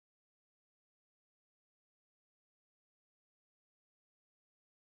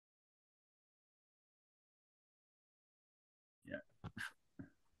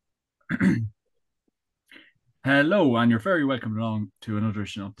Hello, and you're very welcome along to another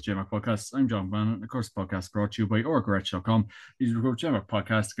edition of the JMAC Podcast. I'm John Bannon, and of course, the podcast brought to you by orgorech.com. Use the code JMAC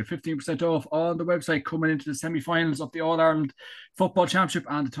Podcast to get 15% off on the website coming into the semi-finals of the All-Ireland Football Championship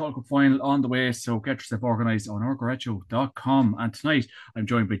and the Tall Cup Final on the way. So get yourself organised on orgorech.com. And tonight, I'm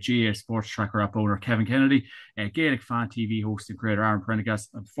joined by GA Sports Tracker app owner Kevin Kennedy, Gaelic Fan TV host and creator Aaron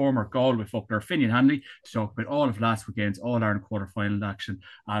Prendergast, and former Galway footballer Finian Hanley to talk about all of last weekend's All-Ireland quarter-final action.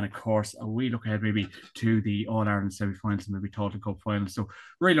 And of course, we look ahead maybe to the All-Ireland semi-finals and maybe Total Cup finals. So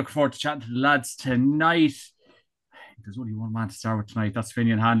really looking forward to chatting to the lads tonight. There's only one man to start with tonight. That's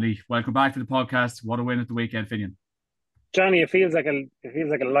Finian Hanley. Welcome back to the podcast. What a win at the weekend, Finian. Johnny, it feels like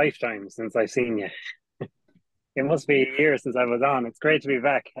a lifetime since I've seen you. It must be a year since I was on. It's great to be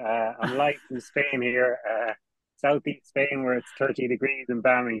back. I'm live from Spain here, southeast Spain, where it's 30 degrees and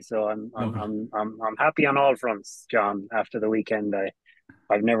balmy. So I'm happy on all fronts, John. After the weekend,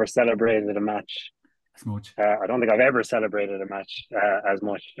 I've never celebrated a match. As much. I don't think I've ever celebrated a match as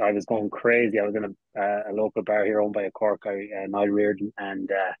much. I was going crazy. I was in a local bar here owned by a Cork guy, Niall Reardon,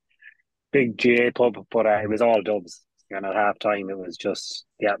 and big GA pub, but it was all dubs. And at half time, it was just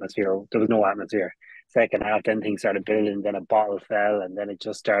the atmosphere. There was no atmosphere. Second half, then things started building. Then a bottle fell, and then it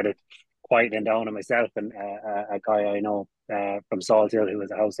just started quieting down on myself and a guy I know from Salt Hill who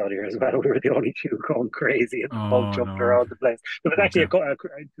was a house out here as well. We were the only two going crazy, and the pub Oh, jumped no. around the place. There was actually Okay.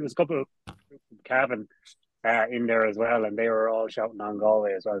 there was a couple of Cavan in there as well, and they were all shouting on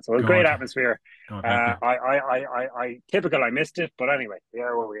Galway as well. So it was a great God, atmosphere. God help you. Typical. I missed it, but anyway, we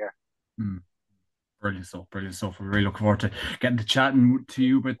are where we are. Hmm. Brilliant stuff, brilliant stuff. We're really looking forward to getting to chatting to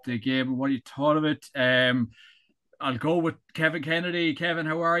you about the game and what you thought of it. I'll go with Kevin Kennedy. Kevin,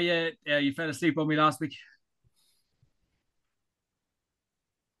 how are you? You fell asleep on me last week.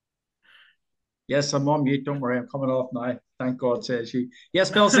 Yes, I'm on mute. Don't worry, I'm coming off now. Thank God, says she. Yes,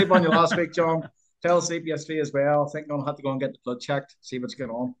 fell asleep on you last week, John. Fell asleep yesterday as well. I think I'm gonna have to go and get the blood checked, see what's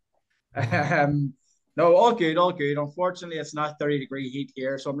going on. No, all good, all good. Unfortunately, it's not 30-degree heat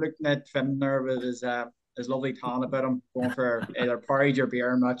here, so I'm looking at Finn there with his lovely tan about him, going for either porridge or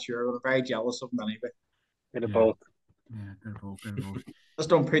beer. I'm not sure, but I'm very jealous of him anyway. Bit of Yeah, both. yeah, bit of both, bit of both. Just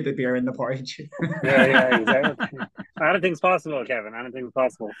don't put the beer in the porridge. Yeah, exactly. Anything's possible, Kevin. Anything's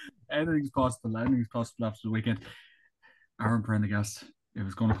possible. Anything's possible. Anything's possible after the weekend. Aaron Prendergast, it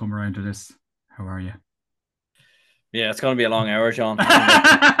was going to come around to this. How are you? Yeah, it's going to be a long hour, John.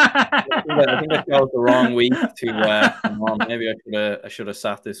 I think I chose the wrong week to come on. Maybe I should have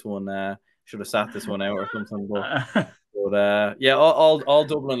sat this one. Should have sat this one out or something. But yeah, all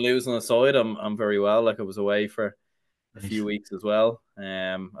Dublin losing aside, I'm very well. Like I was away for a few weeks as well.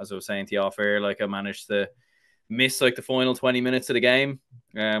 As I was saying to you off air, like I managed to miss like the final 20 minutes of the game.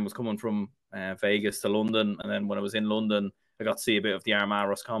 Was coming from Vegas to London, and then when I was in London, I got to see a bit of the Armagh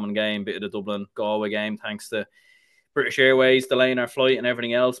Roscommon game, bit of the Dublin Galway game, thanks to British Airways delaying our flight and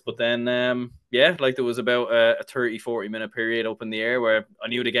everything else. But then, yeah, like there was about a 30, 40-minute period up in the air where I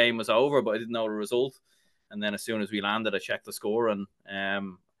knew the game was over, but I didn't know the result. And then as soon as we landed, I checked the score and, I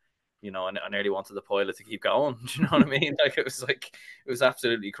nearly wanted the pilot to keep going. Do you know what I mean? Like, it was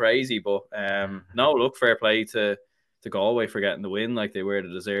absolutely crazy. But no, look, fair play to Galway for getting the win. Like they were the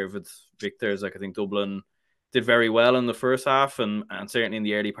deserved victors. Like I think Dublin did very well in the first half and certainly in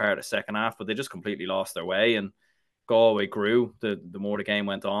the early part of the second half, but they just completely lost their way. And Galway grew the more the game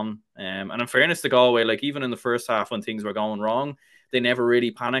went on. And in fairness to Galway, like even in the first half when things were going wrong, they never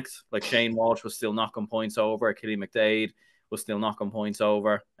really panicked. Like Shane Walsh was still knocking points over, Killy McDade was still knocking points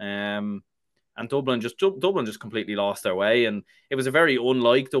over. And Dublin just completely lost their way. And it was a very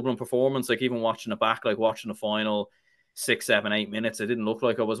unlike Dublin performance. Like even watching it back, like watching the final 6, 7, 8 minutes, it didn't look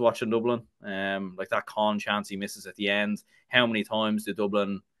like I was watching Dublin. Like that con chance he misses at the end. How many times did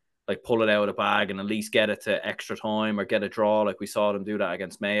Dublin like pull it out of the bag and at least get it to extra time or get a draw like we saw them do that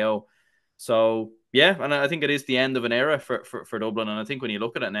against Mayo? So yeah, and I think it is the end of an era for Dublin. And I think when you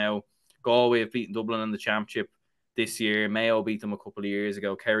look at it now, Galway have beaten Dublin in the championship this year. Mayo beat them a couple of years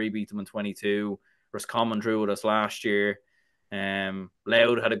ago. Kerry beat them in 22. Roscommon drew with us last year.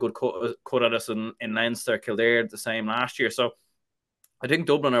 Louth had a good cut at us in Leinster. Kildare the same last year. So I think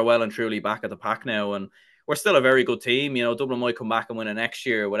Dublin are well and truly back at the pack now, and we're still a very good team. You know, Dublin might come back and win it next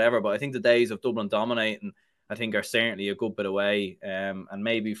year or whatever, but I think the days of Dublin dominating, I think, are certainly a good bit away. And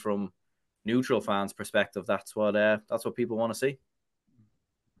maybe from neutral fans' perspective, that's what people want to see.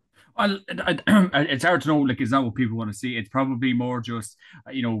 Well, it's hard to know. Like, is that what people want to see? It's probably more just,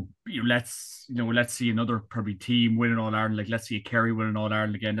 let's see another probably team winning All Ireland. Like, let's see a Kerry winning All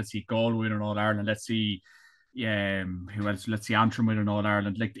Ireland again. Let's see Galway winning All Ireland. Let's see who else? Let's see, Antrim with an All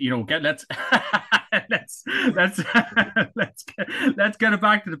Ireland. Like, let's let's let's get it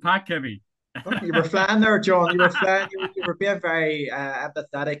back to the pack, Kevin. You were flying there, John. You were flying. You were being very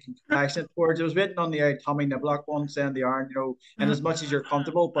empathetic and compassionate towards. It was written on the Tommy Niblock one saying the iron, and as much as you're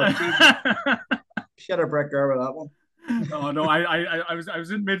comfortable, but geez, shit a brick there with that one. Oh no, I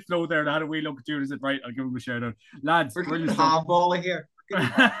was in mid flow there and I had a wee look at you and I said, right, I'll give him a shout out. Lads, We're brilliant getting handball here.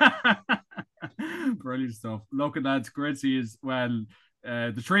 Brilliant stuff. Look at lads, great to see you as well.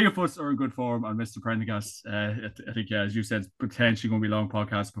 The three of us are in good form, and Mr. Prendergast, I think, as you said, potentially going to be a long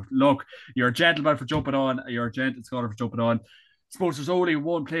podcast. But look, you're a gentleman for jumping on. You're a gentle scholar for jumping on. Suppose there's only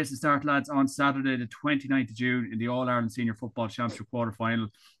one place to start, lads, on Saturday, the 29th of June, in the All Ireland Senior Football Championship quarter final.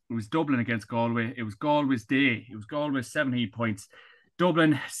 It was Dublin against Galway. It was Galway's day. It was Galway's 17 points.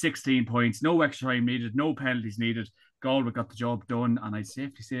 Dublin, 16 points. No extra time needed. No penalties needed. Galway got the job done, and I'd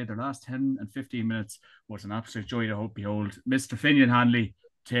safely say their last 10 and 15 minutes was an absolute joy to behold. Mr. Finian Hanley,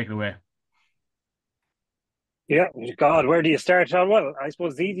 take it away. Yeah, God, where do you start, John? Well, I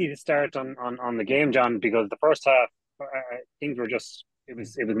suppose it's easy to start on the game, John, because the first half, things were just, it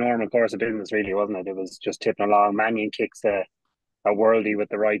was normal course of business, really, wasn't it? It was just tipping along. Mannion kicks a worldie with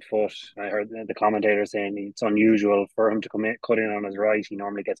the right foot. I heard the commentator saying it's unusual for him to cut in on his right. He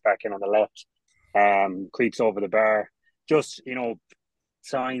normally gets back in on the left. Creeps over the bar. Just,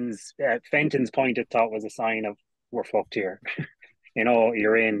 signs. Fenton's point, I thought, was a sign of we're fucked here.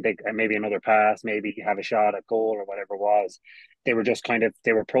 You're in maybe another pass, maybe you have a shot at goal or whatever it was. They were just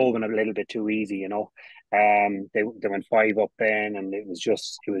they were probing a little bit too easy, They went 5 up then, and it was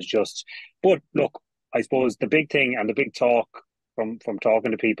just. But look, I suppose the big thing and the big talk from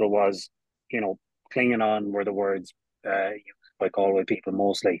talking to people was, clinging on were the words by Galway people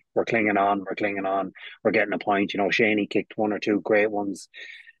mostly. We're clinging on, we're getting a point. Shaney kicked 1 or 2 great ones.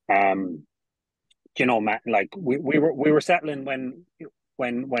 Matt, like we were settling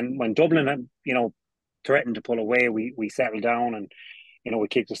when Dublin had, threatened to pull away, we settled down and we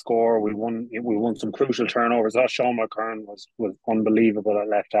kicked a score. We won some crucial turnovers. I thought Sean McKern was unbelievable at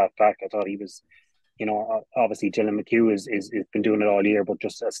left half back. I thought he was, obviously Dylan McHugh is been doing it all year, but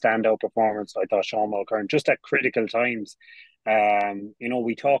just a standout performance. I thought Sean Mulcairn, just at critical times.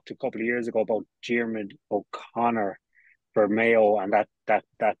 We talked a couple of years ago about Diarmuid O'Connor for Mayo and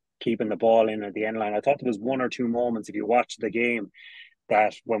that keeping the ball in at the end line. I thought there was 1 or 2 moments, if you watch the game,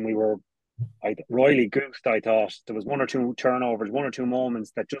 that when we were royally goosed, I thought there was 1 or 2 turnovers, 1 or 2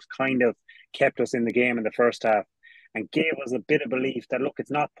 moments that just kind of kept us in the game in the first half and gave us a bit of belief that, look, they're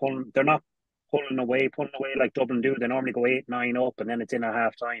not pulling away like Dublin do. They normally go 8-9 up and then it's in at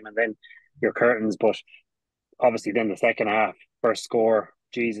half time and then your curtains. But obviously then the second half, first score,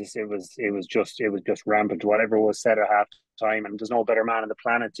 Jesus, it was just rampant. Whatever was said at half time, and there's no better man on the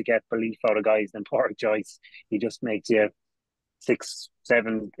planet to get belief out of guys than Pádraig Joyce. He just makes you 6,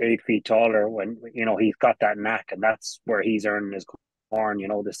 7, 8 feet taller when he's got that knack, and that's where he's earning his corn.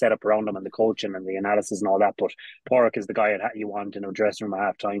 The setup around him and the coaching and the analysis and all that. But Pádraig is the guy that you want in a dressing room at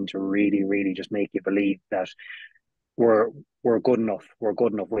half time to really, really just make you believe that we're good enough. We're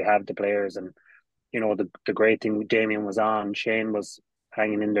good enough. We have the players, and the great thing, Damien was on, Shane was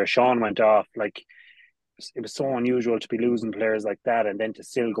hanging in there, Sean went off. Like, it was so unusual to be losing players like that and then to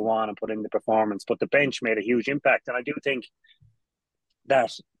still go on and put in the performance. But the bench made a huge impact, and I do think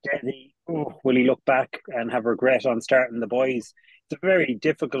that Desi, will he look back and have regret on starting the boys? It's a very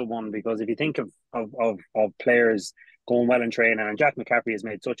difficult one, because if you think of players going well in training, and Jack McCaffrey has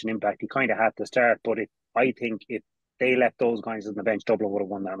made such an impact, he kind of had to start. But I think if they left those guys on the bench, Dublin would have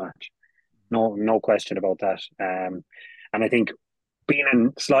won that match. No question about that. And I think being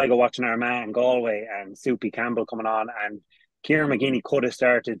in Sligo watching Armagh and Galway and Soupy Campbell coming on, and Kieran McGinney could have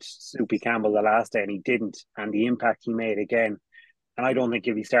started Soupy Campbell the last day and he didn't, and the impact he made again. And I don't think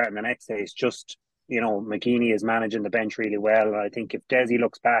he'll be starting the next day. It's just, McGeaney is managing the bench really well. And I think if Desi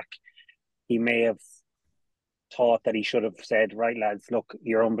looks back, he may have thought that he should have said, right, lads, look,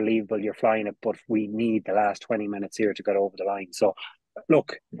 you're unbelievable, you're flying it, but we need the last 20 minutes here to get over the line. So,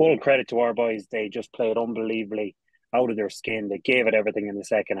 look, full credit to our boys. They just played unbelievably out of their skin. They gave it everything in the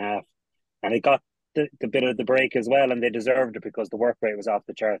second half. And they got the bit of the break as well, and they deserved it because the work rate was off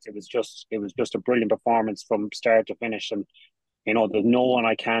the charts. It was just a brilliant performance from start to finish. And there's no one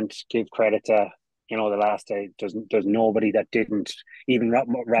I can't give credit to. The last day, there's nobody that didn't. Even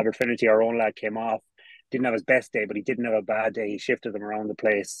Robert Finnerty, our own lad, came off, didn't have his best day, but he didn't have a bad day. He shifted them around the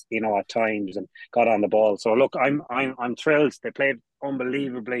place, at times, and got on the ball. So look, I'm thrilled. They played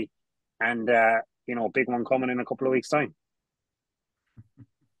unbelievably, and big one coming in a couple of weeks' time.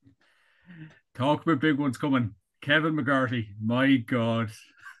 Talk about big ones coming. Kevin McGarty, my God.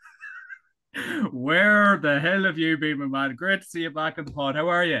 Where the hell have you been, my man? Great to see you back in the pod. How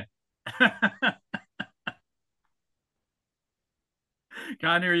are you?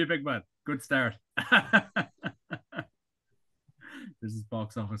 Can't hear you, big man. Good start. This is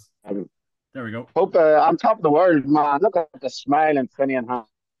box office. There we go. Hope on top of the world, man. Look at the smiling Finian on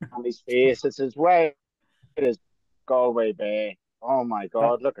his face. It's as way it is Galway Bay. Oh my Oh,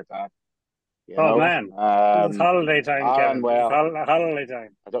 God, look at that. You oh know, man, this is holiday time, Aaron, Kevin. This is well, holiday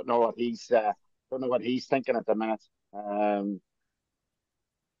time. I don't know what he's thinking at the minute.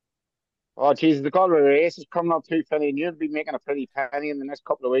 Oh Jesus, the Galway race is coming up too, Finian. You'll be making a pretty penny in the next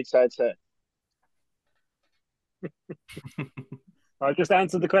couple of weeks, I'd say. I'll just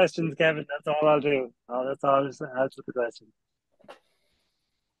answer the questions, Kevin. That's all I'll do. Oh, that's all. I'll just answer the questions.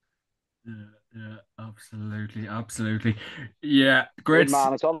 Yeah, absolutely, absolutely. Yeah, Good great.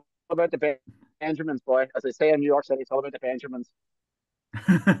 man. It's all about the Benjamins, boy. As they say in New York City, it's all about the Benjamins.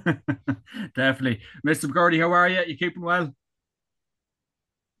 Definitely. Mr. McGurdy, how are you? You keeping well?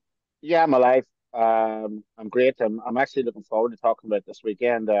 Yeah, I'm alive. I'm great. I'm actually looking forward to talking about this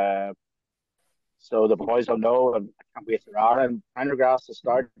weekend. So the boys will know, and I can't wait for Aaron Prendergast to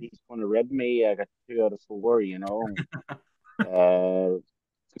start. He's going to rib me. I got 2 out of 4, you know. Uh,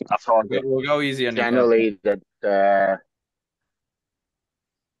 I thought that We'll go easy on you, Kev. generally that.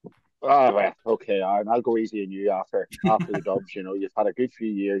 Oh well, okay, Aaron. I'll go easy on you after the Dubs. You know, you've had a good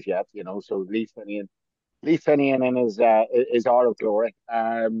few years yet. You know, so Leave Finian in his hour of glory.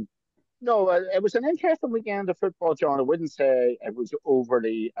 No, it was an interesting weekend of football, John. I wouldn't say it was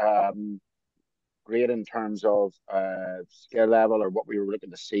overly great in terms of skill level or what we were looking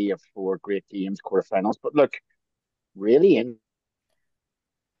to see of 4 great games, quarterfinals. But look, really in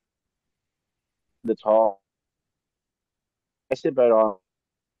the top, it's about our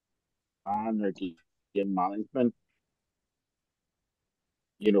their game management.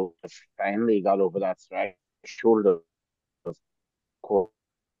 You know, finally got over that threshold of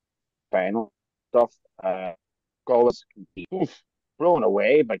quarterfinal stuff. Galway's blown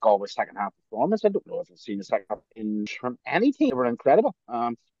away by Galway's second half performance. I don't know if I've seen the second half from any team. They were incredible.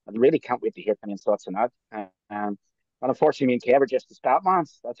 I really can't wait to hear Finian's thoughts on that. And unfortunately, me and Kev are just the stat man.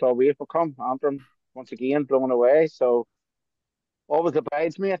 That's all we've become. Antrim, once again, blown away. So always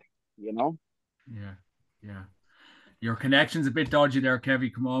abides, mate, you know. Yeah, yeah. Your connection's a bit dodgy there,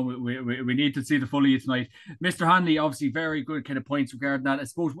 Kevy. Come on, we need to see the full of you tonight. Mr. Hanley, obviously very good kind of points regarding that. I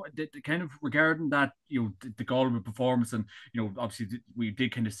suppose the kind of regarding that, you know, the Galway performance, and you know, obviously we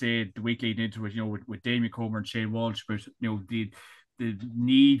did kind of say the week leading into it, you know, with Damien Comer and Shane Walsh, but you know, the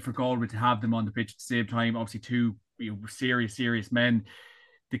need for Galway to have them on the pitch at the same time, obviously two, you know, serious men.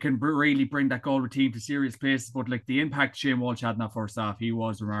 They can really bring that Galway team to serious places, but like the impact Shane Walsh had in that first half, he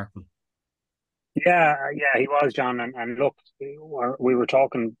was remarkable. Yeah, he was, John. And look, we were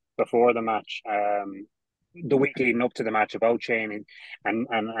talking before the match, the week leading up to the match about Shane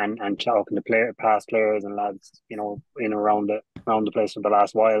and talking to past players and lads, you know, in around the place for the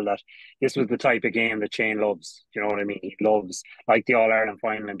last while, that this was the type of game that Shane loves. You know what I mean? He loves, like the All Ireland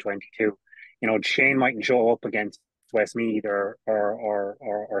final in 22. You know, Shane mightn't show up against Westmeath or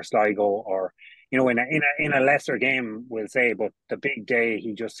Sligo, or you know, in a lesser game, we'll say, but the big day,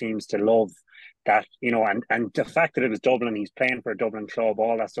 he just seems to love that, you know, and the fact that it was Dublin, he's playing for a Dublin club,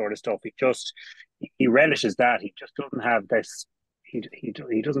 all that sort of stuff. He relishes that. He just doesn't have this. He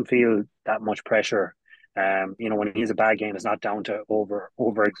doesn't feel that much pressure. You know, when he has a bad game, it's not down to over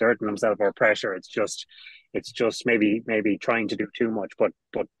exerting himself or pressure. It's just maybe trying to do too much. But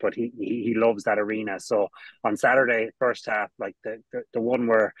he loves that arena. So on Saturday, first half, like the one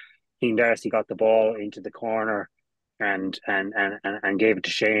where Keane Darcy got the ball into the corner and gave it to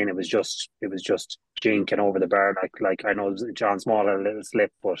Shane. It was just jinking over the bar. Like I know John Small had a little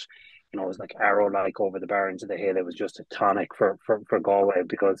slip, but you know, it was like arrow like over the bar into the hill. It was just a tonic for Galway,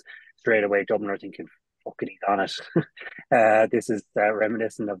 because straight away Dublin are thinking, fuck it, he's on it. This is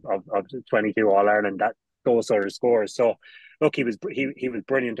reminiscent of 22 All Ireland, that those sort of scores. So look, he was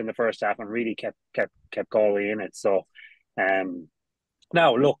brilliant in the first half and really kept Galway in it. So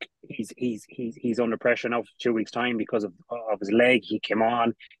now, look, he's under pressure now for 2 weeks' time because of his leg. He came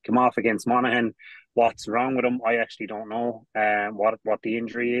off against Monaghan. What's wrong with him? I actually don't know what the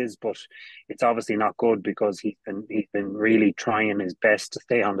injury is, but it's obviously not good, because he's been really trying his best to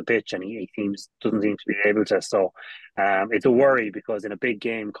stay on the pitch, and he doesn't seem to be able to. So it's a worry, because in a big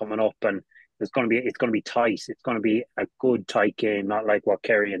game coming up, and it's going to be tight. It's going to be a good tight game, not like what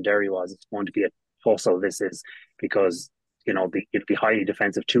Kerry and Derry was. It's going to be a tussle. This is, because it'd be highly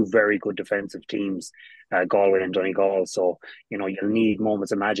defensive. Two very good defensive teams, Galway and Donegal. So you'll need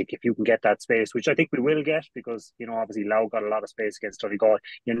moments of magic if you can get that space, which I think we will get because obviously Lau got a lot of space against Donegal.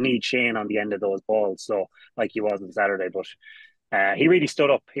 You need Shane on the end of those balls, so like he was on Saturday, but. He really stood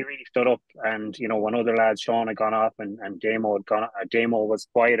up. And when other lads, Sean had gone off, and Damo had gone. Damo was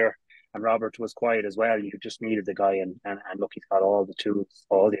quieter, and Robert was quiet as well. You just needed the guy, and look, he's got all the tools,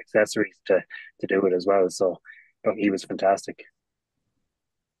 all the accessories to do it as well. So, look, he was fantastic.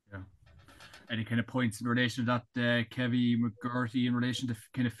 Yeah. Any kind of points in relation to that, Kevy McGurty, in relation to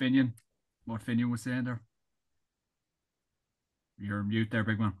kind of Finian? What Finian was saying there? You're mute there,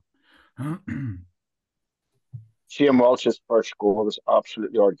 big man. Shane Walsh's first goal was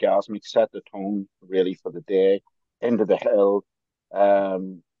absolutely orgasmic, set the tone really for the day, into the hill.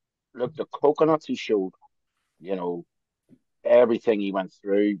 Look, the coconuts he showed, everything he went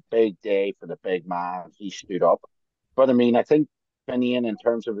through, big day for the big man, he stood up. But I mean, I think Finian, in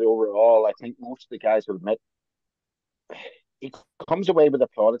terms of the overall, I think most of the guys will admit he comes away with the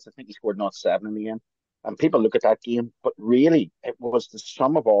plaudits. I think he scored not 7 in the end. And people look at that game, but really, it was the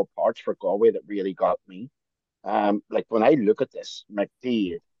sum of all parts for Galway that really got me. Like when I look at this,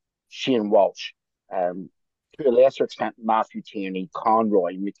 McDeed, Shane Walsh, to a lesser extent, Matthew Tierney,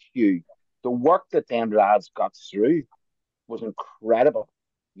 Conroy, McHugh, the work that them lads got through was incredible.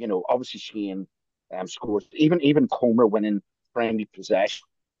 Obviously Shane scores, even Comer winning friendly possession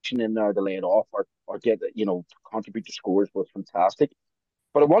in there to lay it off or get to contribute to scores was fantastic.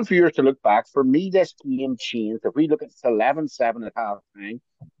 But I want for you to look back. For me, this game changed. If we look at 11-7 at half time,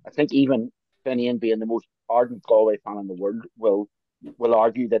 I think even Finian, being the most ardent Galway fan in the world, will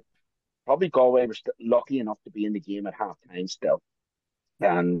argue that probably Galway was lucky enough to be in the game at half time still.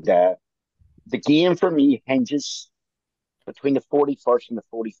 And the game for me hinges between the 41st and the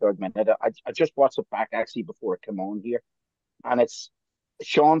 43rd minute. I just watched it back actually before it came on here. And it's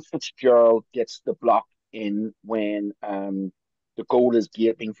Sean Fitzgerald gets the block in when the goal is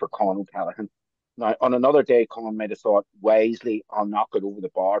gaping for Con O'Callaghan. Now, on another day, Con might have thought, wisely, I'll knock it over the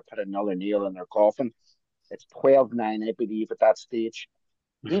bar, put another nail in their coffin. It's 12-9, I believe, at that stage.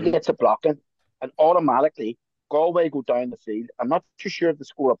 Mm-hmm. He gets a blocking, and automatically, Galway go down the field. I'm not too sure if they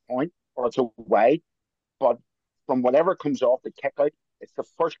score a point or it's a wide, but from whatever comes off the kick out, it's the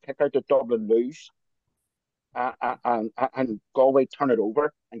first kick out that Dublin lose. And Galway turn it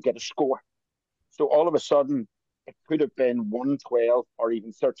over and get a score. So all of a sudden, it could have been 1-12 or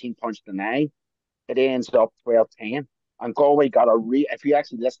even 13 points to 9. It ends up 12-10. And Galway got if you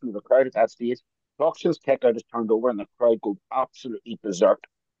actually listen to the crowd at that stage, Buxton's kick out is turned over and the crowd go absolutely berserk.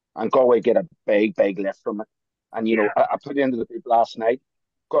 And Galway get a big, big lift from it. And, I put it into the group last night.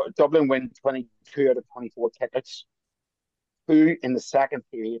 Dublin win 22 out of 24 kickouts. 2 in the second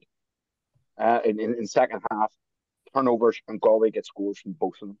period, in second half, turnovers, and Galway get scores from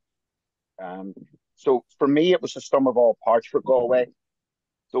both of them. So for me, it was the sum of all parts for Galway.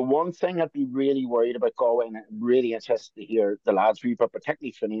 The one thing I'd be really worried about Galway, and I'm really interested to hear the lads' view, but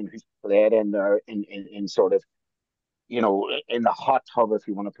particularly Finian, who's played in there in sort of, in the hot tub, if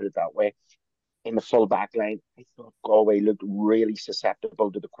you want to put it that way, in the full back line. I thought Galway looked really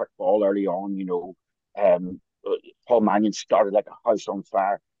susceptible to the quick ball early on. Paul Mannion started like a house on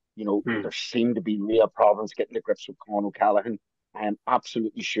fire. There seemed to be real problems getting the grips with Con O'Callaghan. I am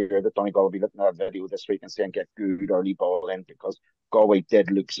absolutely sure that Donegal will be looking at that video this week and saying get good early ball in, because Galway did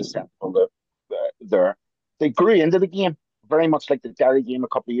look susceptible there. They grew into the game very much like the Derry game a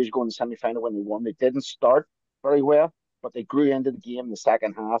couple of years ago in the semi-final when they won. They didn't start very well, but they grew into the game in the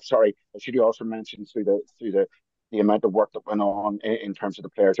second half. Sorry, I should have also mentioned through the amount of work that went on in terms of the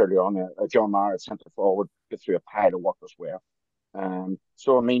players early on. John Maher at centre forward got through a pile of work as well.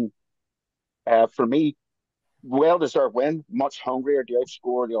 So I mean, for me, well-deserved win, much hungrier to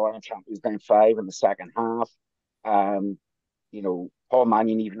outscore the Ireland champions down 5 in the second half. Paul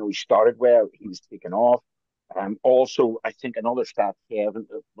Mannion, even though he started well, he was taken off. Also, I think another stat, Kevin,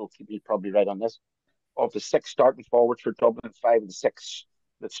 will keep me probably right on this, of the 6 starting forwards for Dublin, 5 of the 6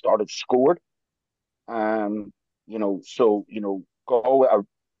 that started scored. Dublin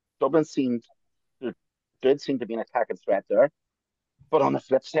did seem to be an attacking threat there. But on the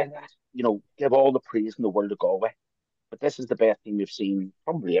flip side of that, give all the praise in the world to Galway. But this is the best team we've seen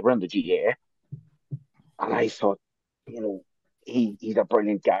probably ever in the GAA. And I thought, he's a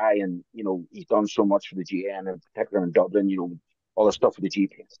brilliant guy, and, he's done so much for the GAA, and in particular in Dublin, all the stuff for the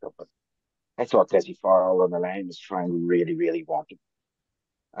GP and stuff. But I thought Desi Farrell on the line was trying really, really want it.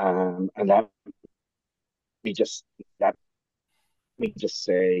 And let me just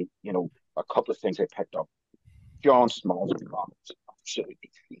say, a couple of things I picked up. John Small's performance absolutely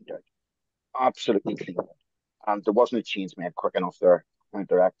cleaned out. Absolutely cleaned out. and there wasn't a change made quick enough there to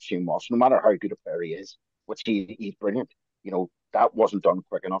counteract Shane Moss. No matter how good a player he is, which he's brilliant, that wasn't done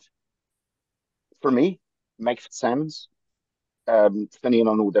quick enough. For me, Mike Fitzsimmons, Finian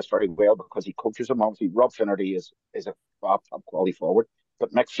will know this very well because he coaches him. Obviously, Rob Finnerty is a top quality forward,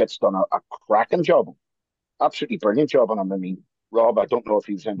 but Mick Fitz done a cracking job, absolutely brilliant job on him. I mean, Rob, I don't know if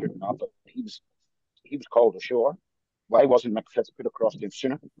he was injured or not, but he was called ashore. Why wasn't Mick Fitz put across the him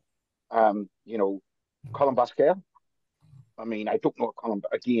sooner? Colin Basquel. I mean, I don't know if Colin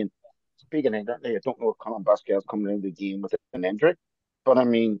again. Speaking ignorantly, I don't know if Colin Basquel's coming into the game with an injury, but I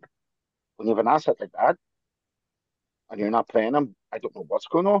mean, when you have an asset like that and you're not playing him, I don't know what's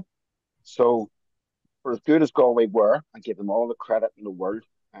going on. So, for as good as Galway were, I give them all the credit in the world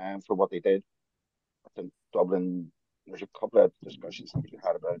for what they did. I think Dublin, there's a couple of discussions that we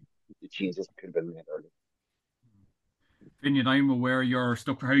had about the changes that could have been made earlier. Finian, I'm aware you're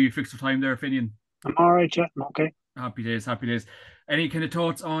stuck for how you fixed the time there, Finian. I'm all right, yeah. I'm okay. Happy days, happy days. Any kind of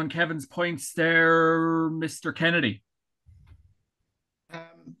thoughts on Kevin's points there, Mr. Kennedy?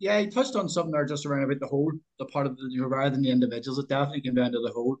 Yeah, he touched on something there just around about the part of rather than the individuals, it definitely came down to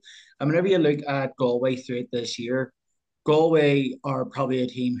the whole. And whenever you look at Galway throughout this year, Galway are probably a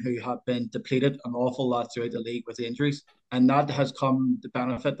team who have been depleted an awful lot throughout the league with injuries, and that has come to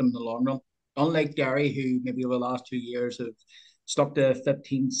benefit them in the long run. Unlike Derry, who maybe over the last 2 years have stuck to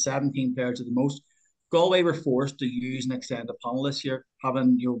 15, 17 players at the most, Galway were forced to use an extended panel this year,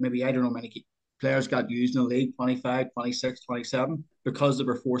 having, maybe, I don't know, many players got used in the league, 25, 26, 27, because they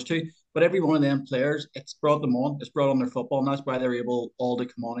were forced to. But every one of them players, it's brought them on. It's brought on their football, and that's why they're able all to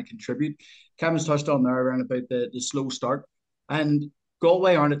come on and contribute. Kevin's touched on there around about the slow start. And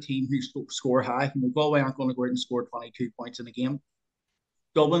Galway aren't a team who score high. Galway aren't going to go out and score 22 points in a game.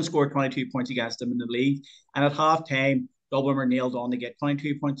 Dublin scored 22 points against them in the league. And at half time, Dublin were nailed on to get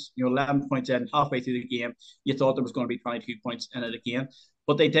 22 points. 11 points in, halfway through the game, you thought there was going to be 22 points in it again.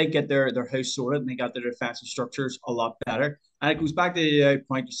 But they did get their house sorted, and they got their defensive structures a lot better. And it goes back to the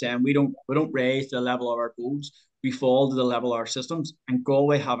point you're saying, we don't raise the level of our goals. We fall to the level of our systems. And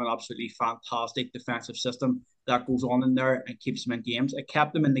Galway have an absolutely fantastic defensive system that goes on in there and keeps them in games. It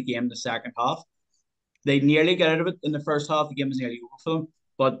kept them in the game in the second half. They nearly get out of it in the first half. The game was nearly over for them.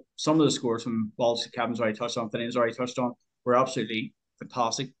 But some of the scores from balls Kevin's already touched on, Finian's already touched on, were absolutely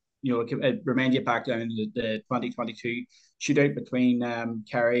fantastic. It reminds you back down to the 2022 shootout between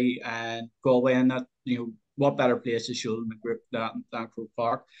Kerry and Galway, and that, what better place to show them the group than Croke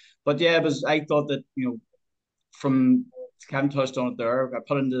Park. But yeah, I thought that, from Kevin touched on it there, I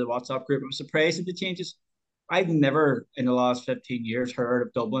put it into the WhatsApp group. I was surprised at the changes. I've never in the last 15 years heard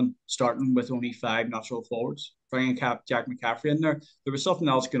of Dublin starting with only 5 natural forwards. Bringing Jack McCaffrey in there, there was something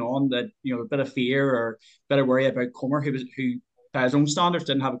else going on, that a bit of fear or a bit of worry about Comer, who by his own standards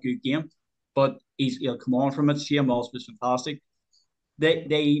didn't have a good game, but he'll come on from it. Shane Moss was fantastic.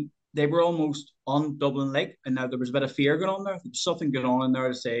 They were almost on Dublin Lake, and now there was a bit of fear going on there. There was something going on in there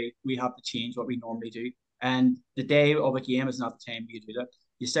to say we have to change what we normally do. And the day of a game is not the time you do that.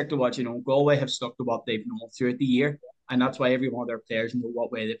 You stick to what you know. Galway have stuck to what they've known throughout the year, and that's why every one of their players know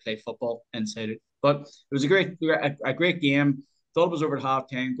what way they play football inside it. But it was a great game. Thought it was over at half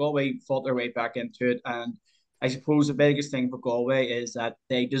time. Galway fought their way back into it, and I suppose the biggest thing for Galway is that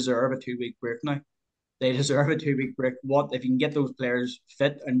they deserve a 2-week break now. They deserve a 2-week break. What if you can get those players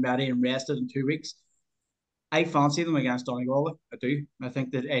fit and ready and rested in 2 weeks? I fancy them against Donegal. I do. I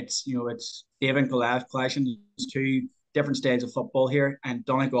think that it's David and Goliath clashing two different styles of football here, and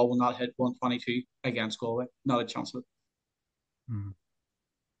Donegal will not hit 122 against Galway. Not a chance of it.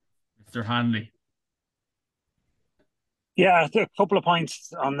 Mr. Hanley. Yeah, a couple of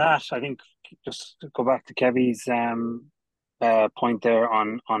points on that. I think just to go back to Kevy's point there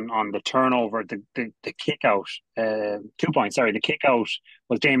on the turnover, the kick out. 2 points. Sorry, the kick out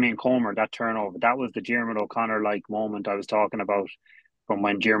was Damien Comer. That turnover, that was the Diarmuid O'Connor like moment I was talking about, from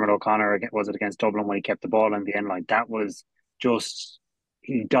when Diarmuid O'Connor was it against Dublin when he kept the ball in the end line. That was just,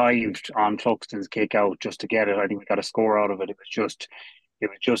 he dived on Cluxton's kick out just to get it. I think we got a score out of it. It was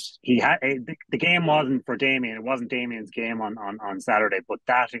just he had the game wasn't for Damien. It wasn't Damien's game on Saturday, but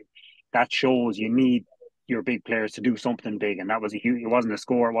that shows you need your big players to do something big, and that was it wasn't a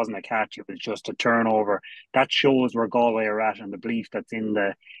score, it wasn't a catch, it was just a turnover. That shows where Galway are at and the belief that's in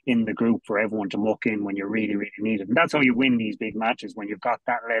the group for everyone to muck in when you really, really need it. And that's how you win these big matches, when you've got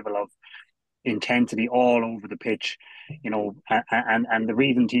that level of intensity all over the pitch, and the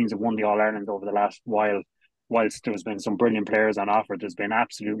reason teams have won the All-Ireland over the last while, whilst there's been some brilliant players on offer, there's been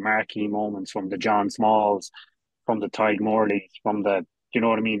absolute marquee moments from the John Smalls, from the Tadhg Morleys, from the, you know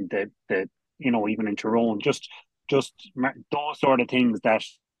what I mean, the even in Tyrone, just those sort of things that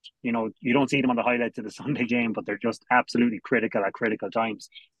you don't see them on the highlights of the Sunday game, but they're just absolutely critical at critical times.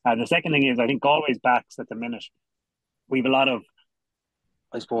 The second thing is, I think Galway's backs at the minute, we have a lot of,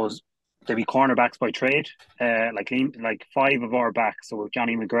 I suppose, they be cornerbacks by trade. Like 5 of our backs, so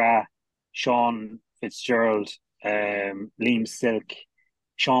Johnny McGrath, Sean Fitzgerald, Liam Silk,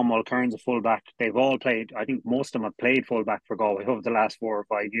 Sean Mulkern's a fullback. They've all played. I think most of them have played fullback for Galway over the last 4 or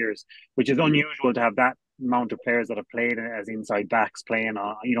 5 years, which is unusual to have that amount of players that have played as inside backs playing.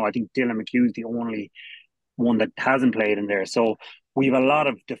 I think Dylan McHugh's the only one that hasn't played in there. So we have a lot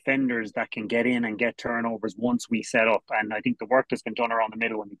of defenders that can get in and get turnovers once we set up. And I think the work that's been done around the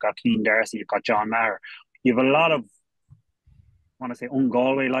middle, when you've got Keane Darcy, you've got John Maher, you have a lot of, I want to say,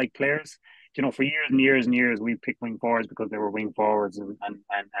 un-Galway-like players. For years and years and years, we picked wing forwards because they were wing forwards, and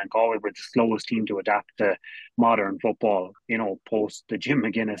Galway were the slowest team to adapt to modern football. Post the Jim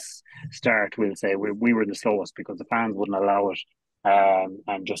McGuinness start, we'll say we were the slowest because the fans wouldn't allow it,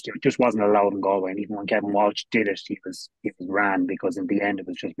 and it just wasn't allowed in Galway. And even when Kevin Walsh did it, he was ran, because in the end it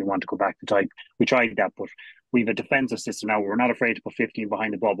was just, we want to go back to type. We tried that, but we have a defensive system now. We're not afraid to put 15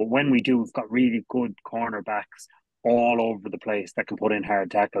 behind the ball, but when we do, we've got really good cornerbacks all over the place that can put in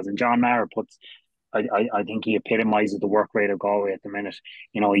hard tackles. And John Maher I think he epitomizes the work rate of Galway at the minute.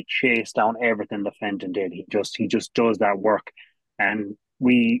 He chased down everything that Fenton did. He just does that work. And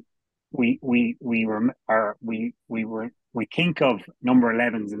we think of number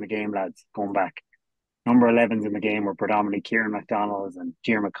 11s in the game, lads, going back. Number 11s in the game were predominantly Kieran McDonald's and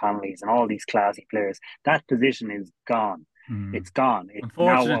Jim McConnelly's and all these classy players. That position is gone. It's gone. It's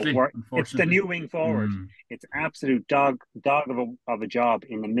it's the new wing forward. It's absolute dog of a job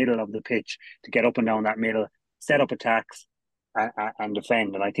in the middle of the pitch to get up and down that middle, set up attacks, and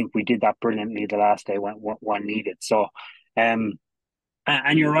defend. And I think we did that brilliantly the last day when needed. So, and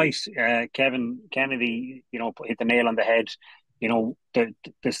you're right, Kevin Kennedy. Hit the nail on the head. The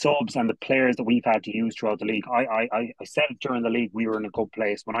subs and the players that we've had to use throughout the league. I said during the league we were in a good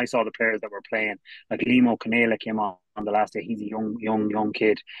place. When I saw the players that were playing, like Liam O'Canela came on the last day. He's a young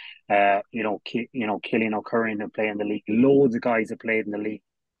kid. Killian O'Curran who play in the league. Loads of guys have played in the league,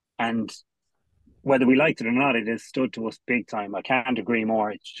 and whether we liked it or not, it has stood to us big time. I can't agree more.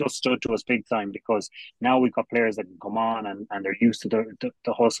 It's just stood to us big time, because now we've got players that can come on and they're used to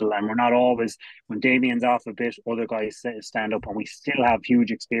the hustle. And we're not always, when Damien's off a bit, other guys stand up, and we still have huge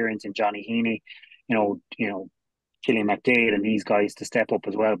experience in Johnny Heaney, Killian McDade and these guys to step up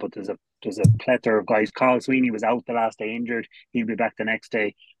as well. But there's a plethora of guys. Carl Sweeney was out the last day injured. He'll be back the next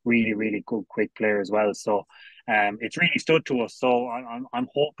day. Really, really good, quick player as well. So it's really stood to us. So I'm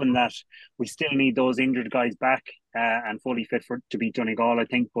hoping that we still need those injured guys back and fully fit to beat Donegal, I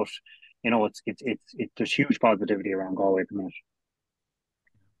think. But it's there's huge positivity around Galway at the minute.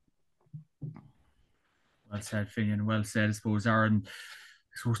 Well said, Finian. Well said. I suppose, Aaron,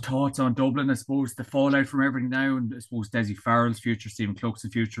 thoughts on Dublin, I suppose, the fallout from everything now, and I suppose Desi Farrell's future, Stephen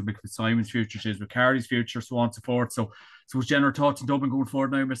Clux's future, Mick Fitzsimon's future, James McCarthy's future, so on and so forth. So general thoughts on Dublin going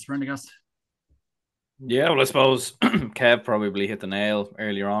forward now, Mr. Prendergast? Yeah, well, I suppose Kev probably hit the nail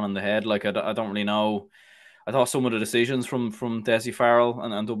earlier on in the head. Like, I don't really know. I thought some of the decisions from Desi Farrell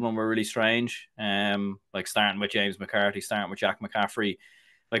and Dublin were really strange. Like starting with James McCarthy, starting with Jack McCaffrey.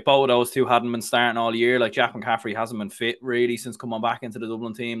 Like, both of those two hadn't been starting all year. Like, Jack McCaffrey hasn't been fit really since coming back into the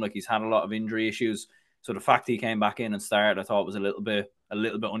Dublin team. Like, he's had a lot of injury issues. So the fact he came back in and started, I thought was a little bit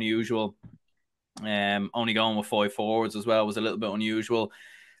unusual. Only going with 5 forwards as well was a little bit unusual.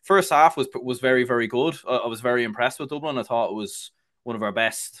 First half was very, very good. I was very impressed with Dublin. I thought it was one of our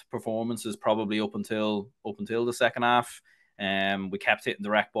best performances probably up until the second half. We kept hitting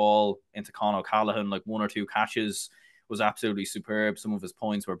direct ball into Conor O'Callaghan, like 1 or 2 catches. Was absolutely superb. Some of his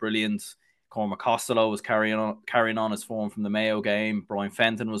points were brilliant. Cormac Costello was carrying on his form from the Mayo game. Brian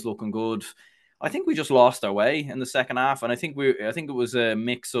Fenton was looking good. I think we just lost our way in the second half, and I think it was a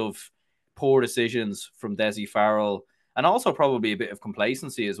mix of poor decisions from Desi Farrell and also probably a bit of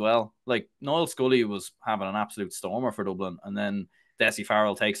complacency as well. Like, Niall Scully was having an absolute stormer for Dublin, and then Desi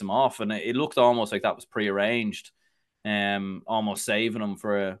Farrell takes him off, and it looked almost like that was prearranged, almost saving him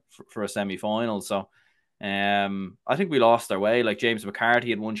for a semi-final. So. I think we lost our way. Like, James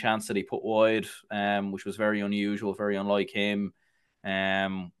McCarthy had one chance that he put wide, which was very unusual, very unlike him.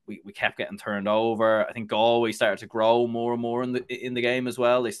 We kept getting turned over. I think Galway started to grow more and more in the game as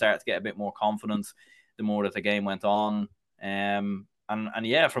well. They started to get a bit more confident the more that the game went on. And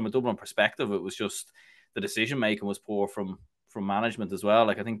yeah, from a Dublin perspective, it was just the decision making was poor from management as well.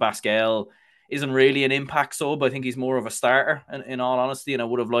 Like, I think Pascal isn't really an impact sub. I think he's more of a starter, in all honesty. And I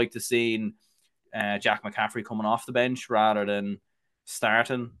would have liked to seen Jack McCaffrey coming off the bench rather than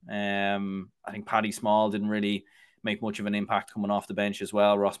starting. I think Paddy Small didn't really make much of an impact coming off the bench as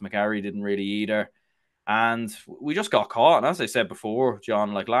well. Ross McGarry didn't really either. And we just got caught. And as I said before,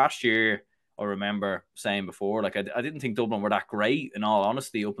 John, like last year, I remember saying before, like I didn't think Dublin were that great, in all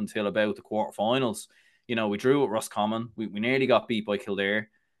honesty, up until about the quarterfinals. You know, we drew at Roscommon. We nearly got beat by Kildare.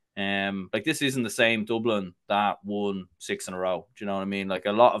 Like this isn't the same Dublin that won 6 in a row. Do you know what I mean? Like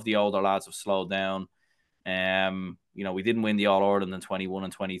a lot of the older lads have slowed down. You know, we didn't win the All Ireland in 21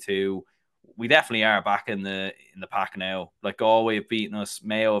 and 22. We definitely are back in the pack now. Like Galway have beaten us,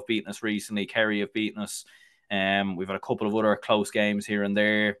 Mayo have beaten us recently, Kerry have beaten us. We've had a couple of other close games here and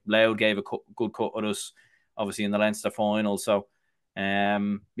there. Louth gave a good cut at us, obviously in the Leinster final. So,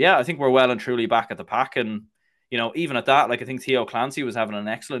 yeah, I think we're well and truly back at the pack. And you know, even at that, like I think Theo Clancy was having an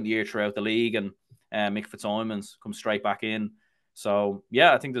excellent year throughout the league, and Mick Fitzsimons come straight back in. So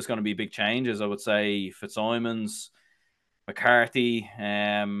yeah, I think there's going to be big changes. I would say Fitzsimons, McCarthy,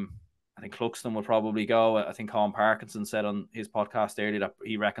 I think Cluxton will probably go. I think Colin Parkinson said on his podcast earlier that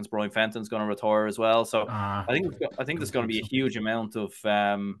he reckons Brian Fenton's going to retire as well. So I think there's going to be a huge amount of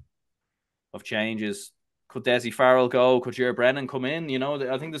changes. Could Desi Farrell go? Could Jer Brennan come in? You know,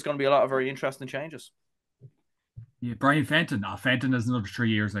 I think there's going to be a lot of very interesting changes. Yeah, Brian Fenton. Fenton is another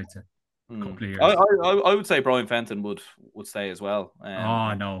 3 years, I'd say. A couple of years. I would say Brian Fenton would stay as well.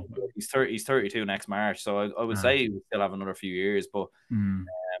 No, he's 32 next March, so I would say he would still have another few years. But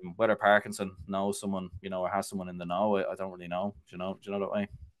whether Parkinson knows someone, you know, or has someone in the know, I don't really know. Do you know that way?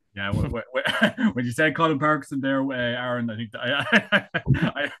 Yeah, when you said Colin Parkinson there, Aaron, I think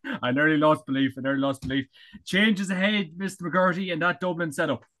I nearly lost belief. Changes ahead, Mr. McGurty, and that Dublin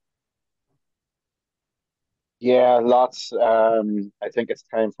setup. Yeah, lots. I think it's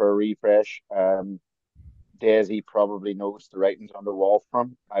time for a refresh. Daisy probably knows the writing's on the wall for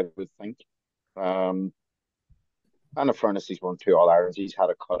him, I would think. And in fairness, he's won 2 All-Irelands. He's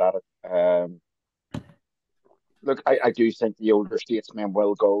had a cut at it. Look, I do think the older statesmen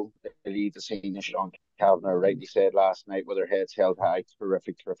will go. They lead the scene, as Sean Kavanagh rightly said last night, with their heads held high.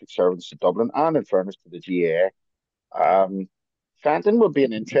 Terrific servants to Dublin, and in fairness to the GA. Fenton would be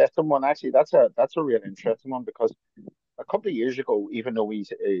an interesting one. Actually, that's a real interesting one, because a couple of years ago, even though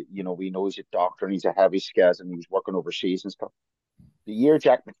he's we know he's a doctor and he's a heavy scaz and he was working overseas and stuff. The year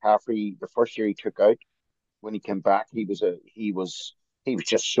Jack McCaffrey, the first year he took out, when he came back, he was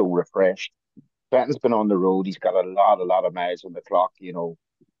just so refreshed. Fenton's been on the road. He's got a lot of miles on the clock. You know,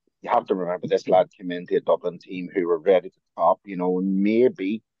 you have to remember this lad came into a Dublin team who were ready to top. You know, and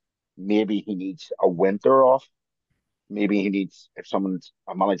maybe he needs a winter off. Maybe he needs, if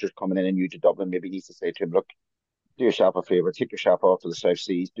a manager's coming in and new to Dublin, maybe he needs to say to him, look, do yourself a favour, take yourself off to the South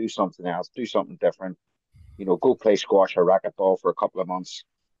Seas, do something else, do something different. You know, go play squash or racquetball for a couple of months,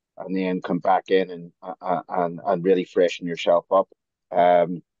 and then come back in and really freshen yourself up.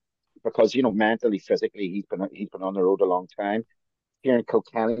 Because you know, mentally, physically, he's been on the road a long time. Kieran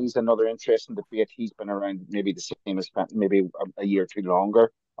Kilkenny's another interesting debate. He's been around maybe the same as Fenton, maybe a year or two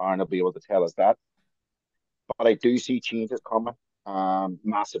longer. Aaron will be able to tell us that. But I do see changes coming,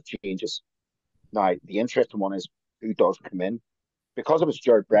 massive changes. Now, the interesting one is who does come in. Because it was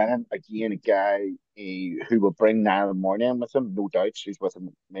Jared Brennan, again, a guy who will bring Niall Moynihan with him, no doubt, who's with him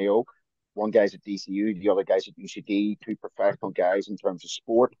at Mayo. One guy's at DCU, the other guy's at UCD, 2 professional guys in terms of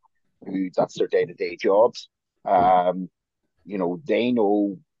sport, who that's their day-to-day jobs. You know,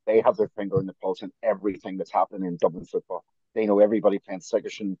 they have their finger in the pulse in everything that's happening in Dublin football. They know everybody playing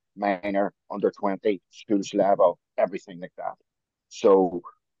Sigerson, minor, under 20, schools level, everything like that. So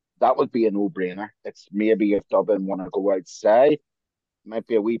that would be a no-brainer. It's maybe if Dublin want to go outside, might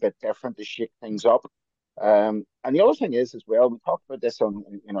be a wee bit different to shake things up. And the other thing is as well, we talked about this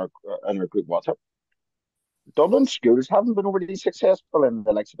in our group WhatsApp. Dublin schools haven't been overly successful in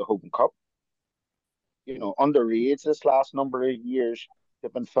the likes of the Hogan Cup. You know, underage this last number of years,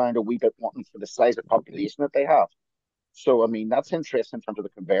 they've been found a wee bit wanting for the size of population that they have. So, I mean, that's interesting in terms of the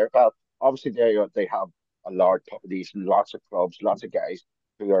conveyor belt. Obviously, they have a large population, lots of clubs, lots of guys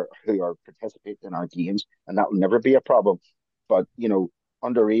who are participating in our games, and that will never be a problem. But, you know,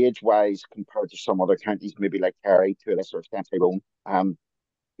 underage wise, compared to some other counties, maybe like Kerry, to a lesser extent Tyrone,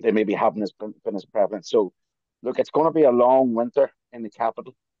 they maybe haven't been as prevalent. So, look, it's going to be a long winter in the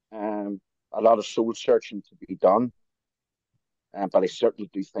capital. A lot of soul searching to be done. But I certainly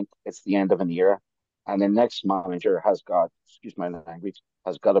do think it's the end of an era. And the next manager has got, excuse my language,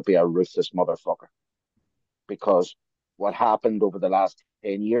 has got to be a ruthless motherfucker. Because what happened over the last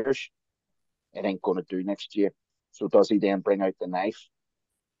 10 years, it ain't going to do next year. So does he then bring out the knife?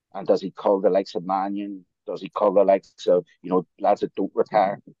 And does he call the likes of Mannion? Does he call the likes of, you know, lads that don't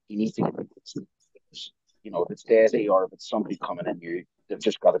retire? He needs to get, you know, if it's Daisy or if it's somebody coming in new, they've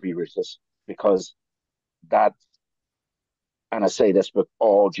just got to be ruthless. Because that And I say this with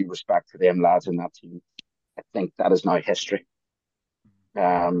all due respect to them lads in that team. I think that is now history.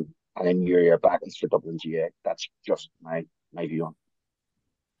 And then you're back into Dublin GA. That's just my view on.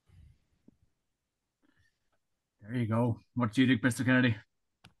 There you go. What do you think, Mr. Kennedy?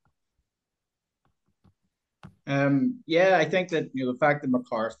 Yeah, I think that the fact that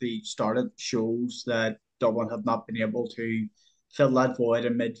McCarthy started shows that Dublin have not been able to fill that void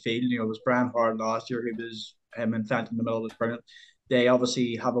in midfield. It was Brian Hard last year who was him and Fenton in the middle was brilliant. They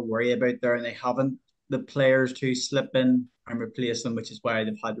obviously have a worry about there, and they haven't the players to slip in and replace them, which is why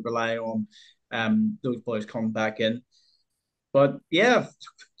they've had to rely on those boys coming back in. But yeah,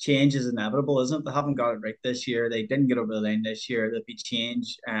 change is inevitable, isn't it? They haven't got it right this year. They didn't get over the line this year. There'll be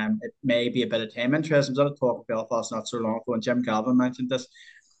change. It may be a bit of time. Interesting. I was at a talk with Belfast not so long ago, and Jim Gavin mentioned this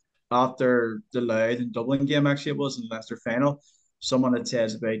after the Louth and Dublin game. Actually, it was in the Leicester final. Someone had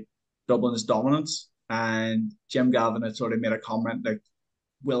said about Dublin's dominance, and Jim Gavin had sort of made a comment like,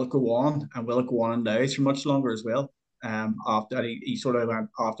 "Will it go on? And will it go on in Louth for much longer as well?" After he sort of went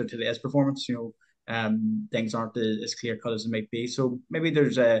after today's performance, things aren't as clear cut as it might be. So maybe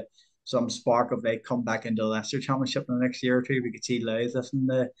there's some spark of like come back into the Leicester Championship in the next year or two. We could see Louth in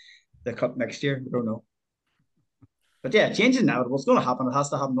the cup next year. I don't know. But yeah, change is inevitable. It's going to happen. It has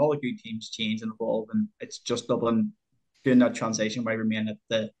to happen. All the good teams change and evolve, and it's just Dublin doing that transition by remaining at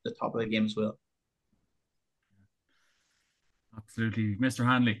the top of the game as well. Absolutely. Mr.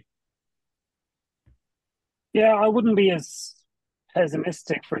 Hanley. Yeah, I wouldn't be as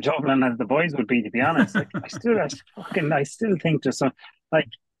pessimistic for Dublin as the boys would be, to be honest. Like, I still think there's some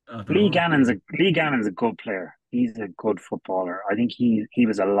Lee Gannon's a good player. He's a good footballer. I think he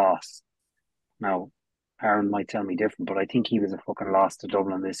was a loss. Now, Aaron might tell me different, but I think he was a fucking loss to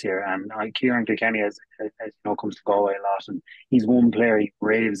Dublin this year. And Kieran Kilkenny, as comes to Galway a lot, and he's one player he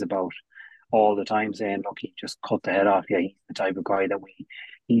raves about all the time, saying, "Look, he just cut the head off." Yeah, he's the type of guy that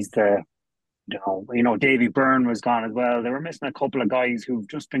he's the. Davy Byrne was gone as well. They were missing a couple of guys who've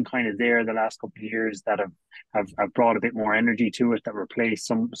just been kind of there the last couple of years that have brought a bit more energy to it, that replace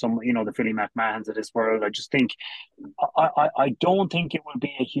some the Philly McMahons of this world. I just think I don't think it will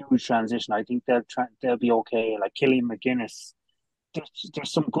be a huge transition. I think they'll be okay. Like Killian McGuinness,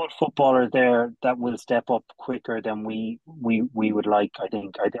 there's some good footballers there that will step up quicker than we would like. I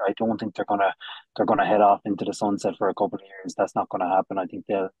don't think they're gonna head off into the sunset for a couple of years. That's not gonna happen. I think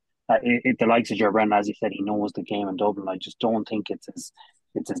they'll. The likes of Joe Brennan, as he said, he knows the game in Dublin. I just don't think it's as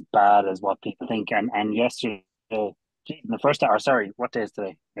bad as what people think. And yesterday, in the first hour, sorry, what day is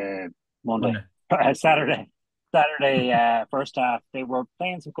today? Monday. Saturday, first half, they were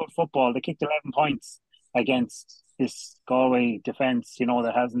playing some good football. They kicked 11 points against this Galway defence,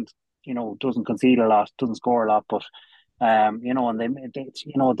 that hasn't, doesn't concede a lot, doesn't score a lot, but and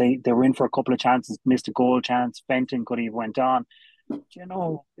they were in for a couple of chances, missed a goal chance. Fenton could have went on.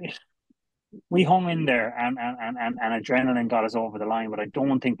 We hung in there and adrenaline got us over the line, but I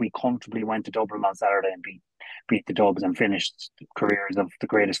don't think we comfortably went to Dublin on Saturday and beat the Dubs and finished the careers of the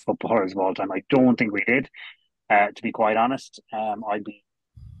greatest footballers of all time. I don't think we did, to be quite honest. I'd be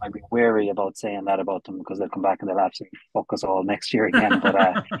wary about saying that about them, because they'll come back and they'll absolutely fuck us all next year again.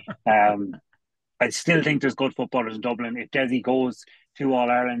 But I still think there's good footballers in Dublin. If Desi goes to All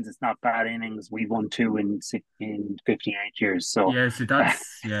Irelands, it's not bad innings. We've won 2 in 58 years. So yeah, so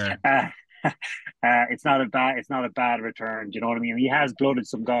that's it's not a bad return. Do you know what I mean? He has blooded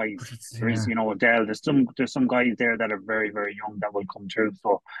some guys. There's Adele. There's some guys there that are very, very young that will come through.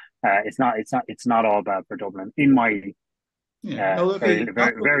 So it's not all bad for Dublin, in my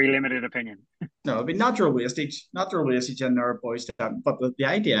very limited opinion. No, it'd be natural wastage in their boys. But the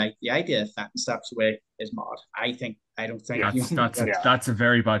idea of Fenton steps away is mad. I don't think that's a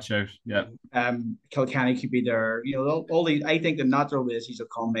very bad shout. Yeah. Kilkenny could be there. I think the natural wastage will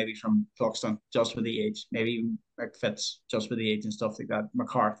come maybe from Cluxton, just for the age. Maybe McFitz, just for the age and stuff like that.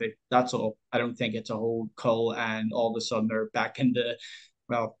 McCarthy. That's all. I don't think it's a whole cull and all of a sudden they're back into,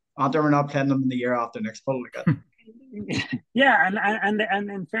 well, we're not playing them in the year after next pull like that. Yeah, and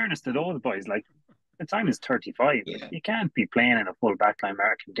in fairness to those boys, like, the time is 35. Yeah. You can't be playing in a full backline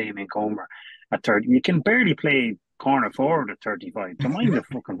mark and Damien Comer at 30. You can barely play corner forward at 35. So mind the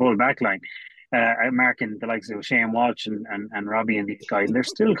fucking full backline. Marking the likes of Shane Walsh and Robbie and these guys, they're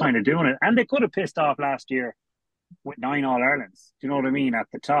still kind of doing it. And they could have pissed off last year with 9 All Irelands. Do you know what I mean? At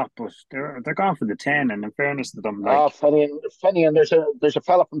the top, but they're gone for the 10. And in fairness to them, like, Finian, there's a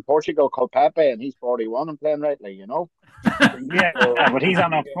fella from Portugal called Pepe, and he's 41 and playing rightly. Yeah, but he's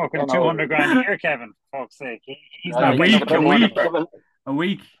on a fucking 200 grand a year, Kevin. For fuck's sake, he's not week. A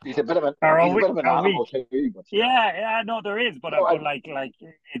week. He's a bit of Or he's a bit of an a week. animal too, but Yeah, no, there is, but no, but like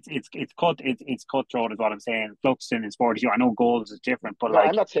it's cutthroat is what I'm saying. Fluxing is 42. I know goals is different, but no, I'm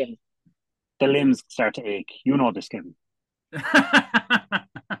like not saying. the limbs start to ache. You know this, Kim.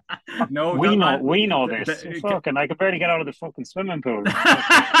 No, We know this. Fucking, I could barely get out of the fucking swimming pool.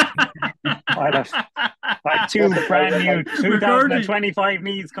 I have two Listen, brand new McCarthy, 2025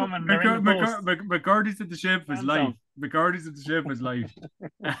 knees coming. They're in the post. McCarthy said the shape of his life. McCarthy said the shape of his life.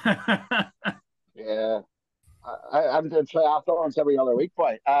 Yeah, I'm doing triathlons every other week,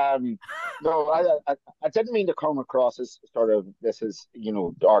 boy. No, I didn't mean to come across as sort of this is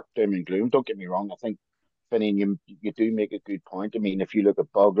dark doom and gloom. Don't get me wrong. I think Finian, you do make a good point. I mean, if you look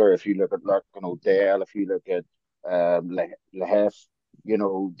at Bugler, if you look at Larkin O'Dell, if you look at Lehef,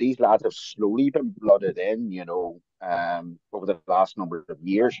 these lads have slowly been blooded in, over the last number of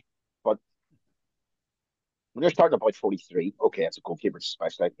years. But when you're starting about 43, okay, it's a goalkeeper's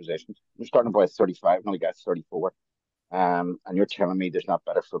specialized position. You're starting about 35, now you got 34. And you're telling me there's not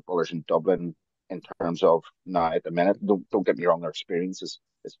better footballers in Dublin in terms of now at the minute. Don't get me wrong, their experience is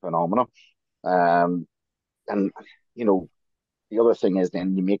phenomenal. Um, and the other thing is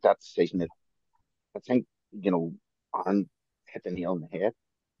then you make that decision that I think, Aaron hit the nail on the head.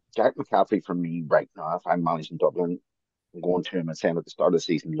 Jack McCaffrey for me right now, if I'm managing Dublin, I'm going to him and saying at the start of the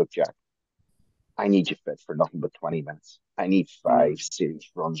season, look, Jack, I need you fit for nothing but 20 minutes. I need 5 serious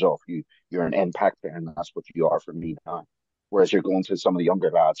runs off you. You're an impact player, and that's what you are for me now. Whereas you're going to some of the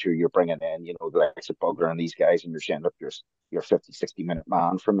younger lads who you're bringing in, the likes of Bugler and these guys, and you're saying, look, you're 50, 60-minute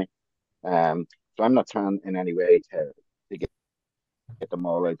man for me. So I'm not trying in any way to get them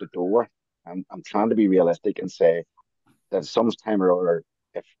all out the door. I'm trying to be realistic and say that sometime or other,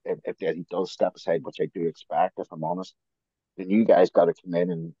 if he does step aside, which I do expect, if I'm honest, the new guy's got to come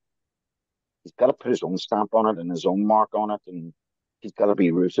in and he's got to put his own stamp on it and his own mark on it, and he's got to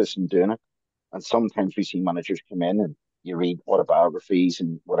be ruthless in doing it. And sometimes we see managers come in and you read autobiographies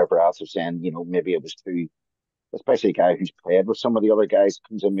and whatever else they're saying, maybe it was too, especially a guy who's played with some of the other guys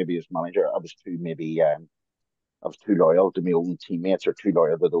comes in, maybe as manager, I was too loyal to my own teammates or too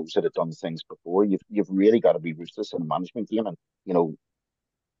loyal to those that had done things before. You've really got to be ruthless in a management game, and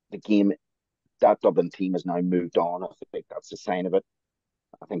the game that Dublin team has now moved on. I think that's a sign of it.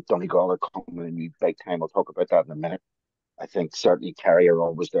 I think Donegal are coming in big time. I'll talk about that in a minute. I think certainly Kerry are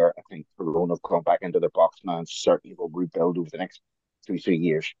always there. I think Tyrone have come back into their box now and certainly will rebuild over the next 2-3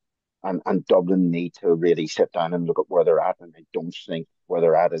 years. And Dublin need to really sit down and look at where they're at. And I don't think where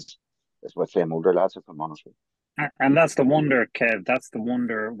they're at is with them older lads, if I'm honest with you. And that's the wonder, Kev. That's the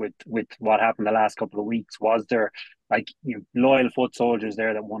wonder with what happened the last couple of weeks. Was there loyal foot soldiers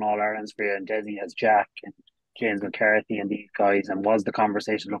there that won All Irelands for you, and Desi has Jack and James McCarthy and these guys, and was the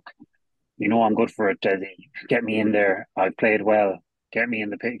conversation, look, I'm good for it, Desi. Get me in there. I've played well. Get me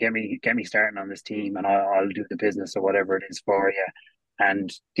in the pit. Get me starting on this team, and I'll do the business or whatever it is for you.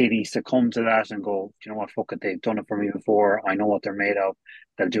 And did he succumb to that and go, you know what, fuck it, they've done it for me before. I know what they're made of.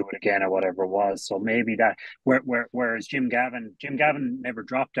 They'll do it again or whatever it was. So maybe that. Whereas Jim Gavin never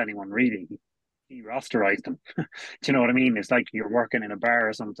dropped anyone really. He rosterized them. Do you know what I mean? It's like you're working in a bar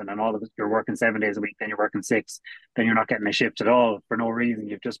or something, and all of it, you're working 7 days a week, then you're working 6, then you're not getting a shift at all for no reason.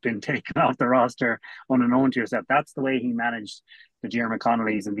 You've just been taken off the roster unknown to yourself. That's the way he managed the Jeremy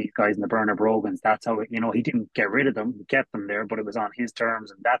Connollys and these guys and the Bernard Brogans. That's how he didn't get rid of them, he kept them there, but it was on his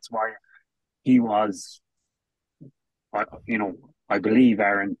terms, and that's why he was, I believe,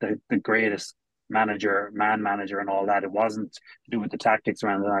 Aaron, the greatest man manager and all that. It wasn't to do with the tactics or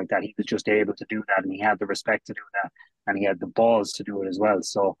anything like that. He was just able to do that, and he had the respect to do that, and he had the balls to do it as well.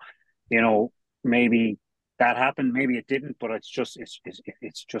 So, maybe that happened, maybe it didn't, but it's just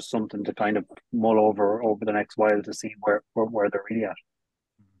something to kind of mull over the next while to see where they're really at.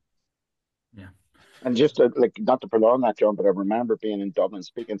 Yeah. And just not to prolong that, John, but I remember being in Dublin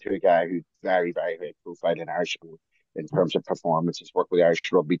speaking to a guy who's very, very high profile in Irish in terms of performance. He's worked with the Irish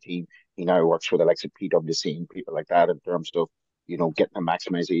rugby team. He now works for the likes of PwC and people like that in terms of, getting a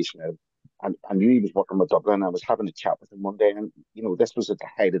maximisation of. And I knew he was working with Dublin. I was having a chat with him one day, and, this was at the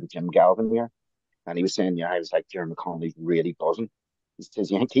height of the Jim Galvin year. And he was saying, I was like, Jeremy Connolly's really buzzing. He says,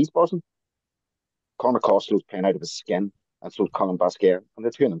 you think he's buzzing? Conor Costello's playing out of his skin, and so Colin Basquet, and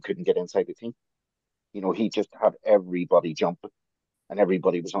the two of them couldn't get inside the team. He just had everybody jumping, and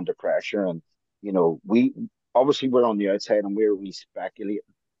everybody was under pressure. And, we obviously we're on the outside and we're really speculating,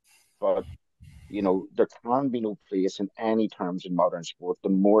 but there can be no place in any terms in modern sport. The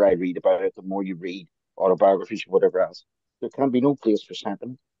more I read about it, the more you read autobiographies or whatever else, there can be no place for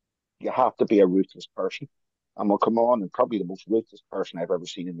sentiment. You have to be a ruthless person. And we'll come on, and probably the most ruthless person I've ever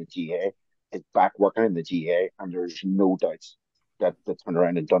seen in the GA is back working in the GA, and there's no doubts that turned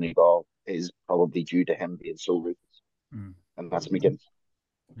around in Donegal is probably due to him being so ruthless, and that's McGinn.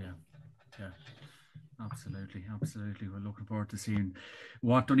 Yeah. Absolutely. We're looking forward to seeing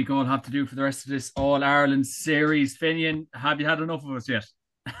what Donegal have to do for the rest of this All-Ireland series. Finian, have you had enough of us yet?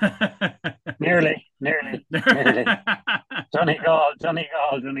 Nearly. Donegal.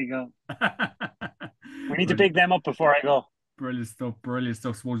 We need to pick them up before I go. Brilliant stuff.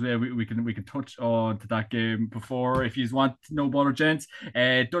 Suppose we can touch on to that game before, if you want no bother, gents.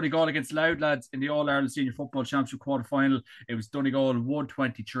 Donegal against Louth lads in the All-Ireland Senior Football Championship quarter-final. It was Donegal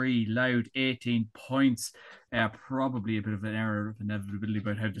 123, Louth 18 points. Probably a bit of an error of inevitability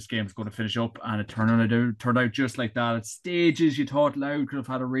about how this game is going to finish up, and it turned out just like that. At stages, you thought Louth could have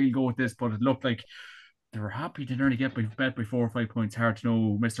had a real go at this, but it looked like they were happy to nearly get bet by 4 or 5 points. Hard to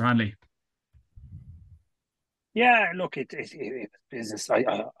know, Mr. Hanley. Yeah, look, it business.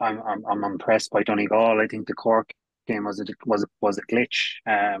 I'm impressed by Donegal. I think the Cork game was a glitch.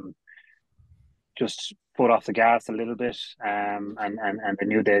 Just put off the gas a little bit. And they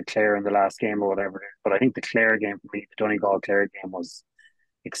knew they had Clare in the last game or whatever. But I think the Clare game for me, the Donegal Clare game was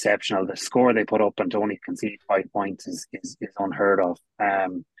exceptional. The score they put up and to only concede 5 points is unheard of.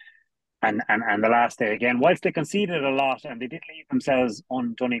 And the last day again, whilst they conceded a lot and they did leave themselves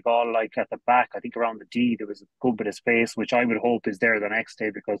on Donegal, like at the back, I think around the D, there was a good bit of space, which I would hope is there the next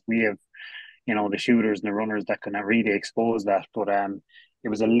day, because we have, the shooters and the runners that can really expose that. But it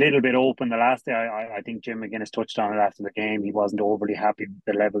was a little bit open the last day. I think Jim McGuinness touched on it after the game. He wasn't overly happy with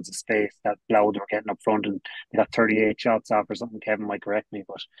the levels of space that Louth were getting up front, and they got 38 shots off or something. Kevin might correct me,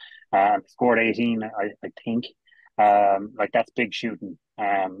 but scored 18, I think. Like that's big shooting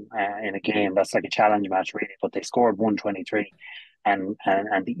in a game. That's like a challenge match really, but they scored 123, and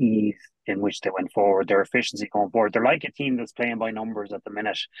the ease in which they went forward, their efficiency going forward, they're like a team that's playing by numbers at the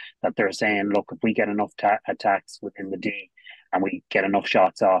minute, that they're saying, look, if we get enough attacks within the D and we get enough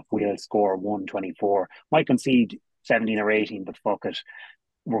shots off, we'll score 124. Might concede 17 or 18, but fuck it,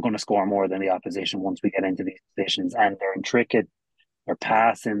 we're going to score more than the opposition once we get into these positions. And they're intricate, they're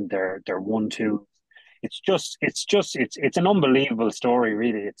passing, they're 1-2. It's an unbelievable story,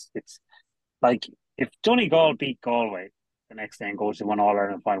 really. It's like if Donegal beat Galway the next day and goes to one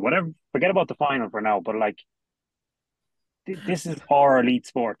All-Ireland final, whatever, forget about the final for now, but like this is our elite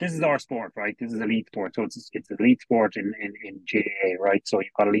sport. This is our sport, right? This is elite sport. So it's elite sport in GAA, right? So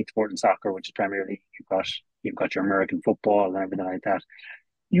you've got elite sport in soccer, which is Premier League. You've got your American football and everything like that.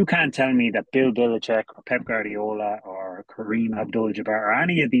 You can't tell me that Bill Belichick or Pep Guardiola or Kareem Abdul-Jabbar or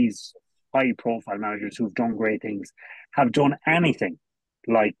any of these high-profile managers who've done great things have done anything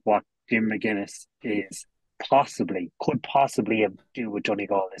like what Jim McGuinness could possibly have do with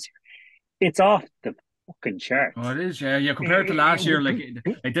Donegal this year. It's off the fucking charts. Oh, it is, yeah. Compared to last year, like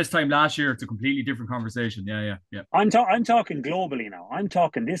this time last year, it's a completely different conversation. Yeah. I'm talking globally now. I'm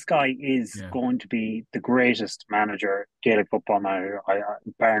talking this guy is going to be the greatest manager, Gaelic football manager,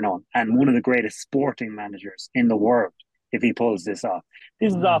 bar none, and one of the greatest sporting managers in the world if he pulls this off.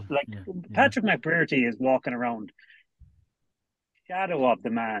 This is off, like Patrick McBrearty is walking around shadow of the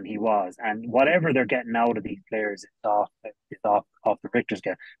man he was, and whatever they're getting out of these players is off the Richter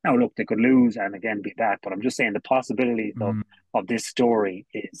scale. Now look, they could lose and again be back, but I'm just saying the possibilities of this story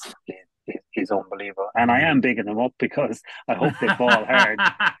is unbelievable, and I am bigging them up because I hope they fall hard.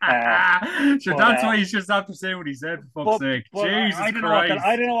 So that's why he's just have to say what he said, for fuck's sake. Jesus Christ!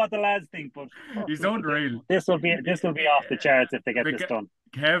 I don't know what the lads think, but he's unreal. This will be off the charts if they get this done.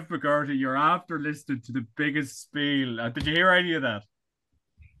 Kev McCarthy, you're after listening to the biggest spiel. Did you hear any of that?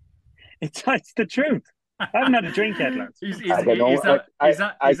 It's the truth. I haven't had a drink yet, lads. I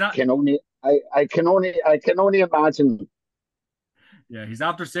can only imagine. Yeah, he's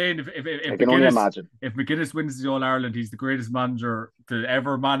after saying if McGuinness wins the All-Ireland, he's the greatest manager to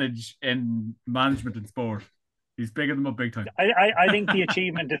ever manage in management and sport. He's bigging them up big time. I think the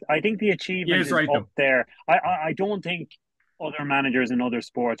achievement is right, up there. I don't think other managers in other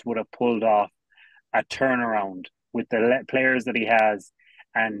sports would have pulled off a turnaround with the players that he has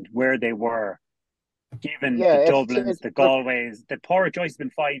and where they were, given the Dublins, the Galways, the Porritt Joyce has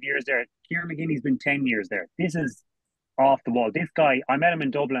been 5 years there. Kieran McGinney's been 10 years there. This is off the wall. This guy, I met him in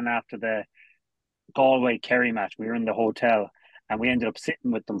Dublin after the Galway Kerry match. We were in the hotel and we ended up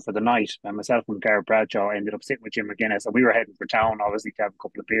sitting with them for the night. And myself and Gareth Bradshaw ended up sitting with Jim McGuinness, and we were heading for town, obviously, to have a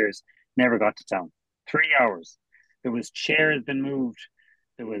couple of beers. Never got to town. 3 hours. There was chairs been moved.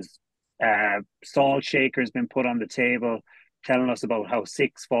 There was salt shakers been put on the table, telling us about how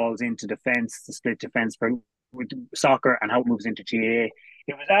 6 falls into defence, the split defence for soccer, and how it moves into GAA.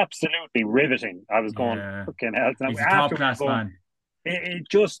 It was absolutely riveting. I was going, fucking hell. He's a top class man. It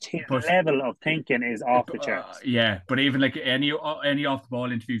just his But level of thinking is off the charts. yeah, but even like any off the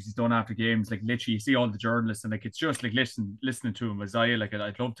ball interviews he's done after games, like literally you see all the journalists and like it's just like listening to him as like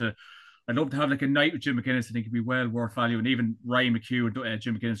I'd love to have like a night with Jim McInnes. I think it'd be well worth value. And even Ryan McHugh and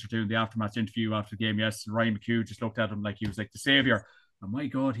Jim McInnes are doing the aftermatch interview after the game. Yes, Ryan McHugh just looked at him like he was like the savior. And my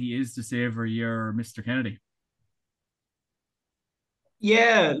God, he is the savior here, Mr. Kennedy.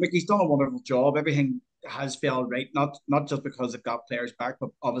 Yeah, look, he's done a wonderful job. Everything has felt right, not just because they've got players back, but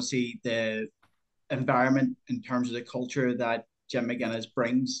obviously the environment in terms of the culture that Jim McGuinness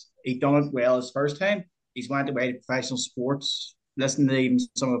brings. He done it well his first time. He's went away to professional sports. Listen to even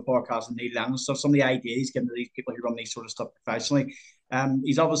some of the podcasts and Neil Lennon stuff, some of the ideas he's given to these people who run these sort of stuff professionally.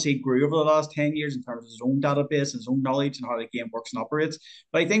 He's obviously grew over the last 10 years in terms of his own database, his own knowledge, and how the game works and operates.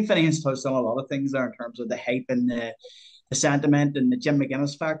 But I think Finian's touched on a lot of things there in terms of the hype and the sentiment and the Jim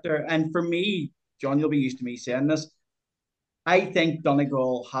McGuinness factor. And for me, John, you'll be used to me saying this. I think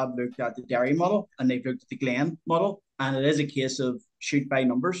Donegal have looked at the Derry model and they've looked at the Glen model, and it is a case of shoot by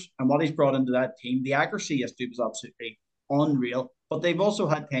numbers. And what he's brought into that team, the accuracy yesterday was absolutely unreal. But they've also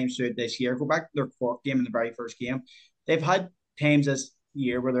had times throughout this year. Go back to their Cork game in the very first game. They've had times this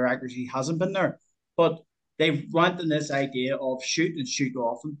year where their accuracy hasn't been there, but they've went in this idea of shoot and shoot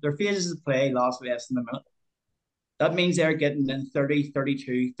often. Their phases of play last less than a minute. That means they're getting in 30,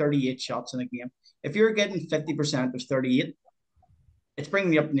 32, 38 shots in a game. If you're getting 50% of 38, it's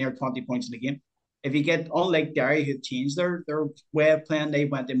bringing you up near 20 points in the game. If you get, unlike Derry, who've changed their way of playing, they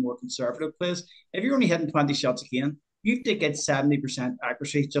went in more conservative plays. If you're only hitting 20 shots again, you have to get 70%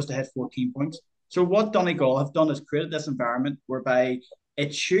 accuracy just to hit 14 points. So what Donegal have done is created this environment whereby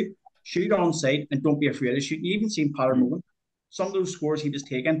it's shoot on sight, and don't be afraid of shooting. You even seen Potter Mogan. Some of those scores he was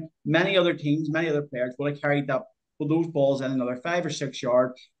taking, many other teams, many other players would have carried that, put those balls in another 5 or 6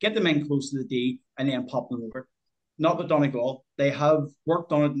 yards, get them in close to the D, and then pop them over. Not with Donegal. They have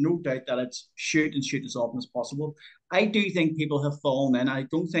worked on it, no doubt that it's shoot and shoot as often as possible. I do think people have fallen in. I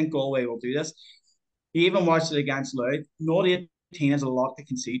don't think Galway will do this. You even watched it against Louth. Naughty 18 has a lot to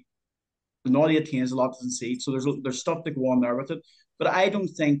concede. The Naughty 18 has a lot to concede, so there's stuff to go on there with it. But I don't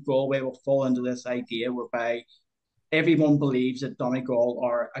think Galway will fall into this idea whereby everyone believes that Donegal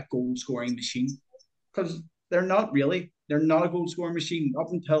are a goal scoring machine, because they're not really. They're not a goal scoring machine up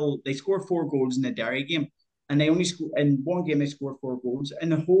until they scored 4 goals in the Derry game, and they only scored in one game. They scored 4 goals in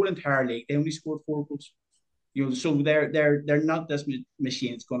the whole entire league. They only scored 4 goals. So they're not this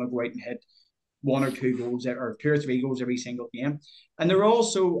machine that's going to go out and hit 1 or 2 goals or 2 or 3 goals every single game. And they're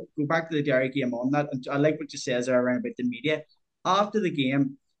also, go back to the Derry game on that, and I like what you says there around about the media. After the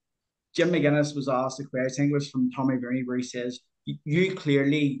game, Jim McGuinness was asked a question, I think it was from Tommy Rooney, where he says, you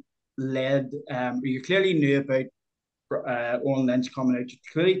clearly you clearly knew about Owen Lynch coming out. You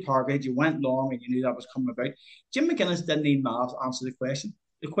clearly targeted, you went long and you knew that was coming about. Jim McGuinness didn't even answer the question.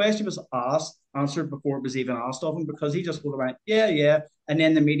 The question was answered before it was even asked of him, because he just went, yeah. And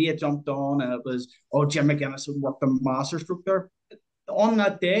then the media jumped on and it was, oh, Jim McGuinness had worked a masterstroke there. On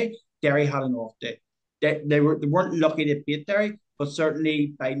that day, Derry had an off day. They weren't lucky to beat Derry, but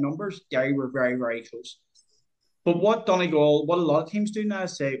certainly by numbers, Derry were very, very close. But what a lot of teams do now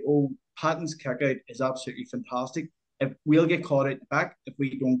is say, oh, Patton's kick out is absolutely fantastic. If we'll get caught out the back, if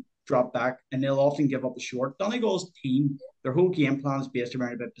we don't drop back, and they'll often give up a short. Donegal's team, their whole game plan is based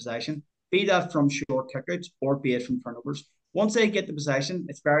around about possession, be that from short kickouts or be it from turnovers. Once they get the possession,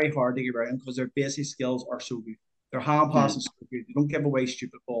 it's very hard to get around because their basic skills are so good. Their hand passing is so good. They don't give away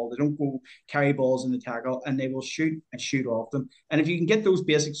stupid ball. They don't go carry balls in the tackle, and they will shoot and shoot off them. And if you can get those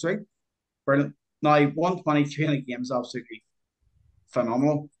basics right, brilliant. Now, 123 in a game is absolutely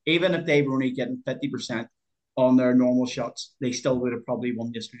phenomenal. Even if they were only getting 50% on their normal shots, they still would have probably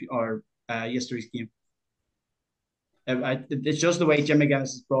won yesterday's game. It's just the way Jim McGuinness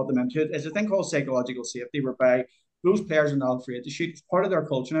has brought them into it. It's a thing called psychological safety, whereby those players are not afraid to shoot. It's part of their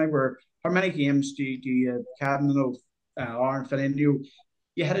culture now. Where how many games do you Cavan, Aaron, Finian, you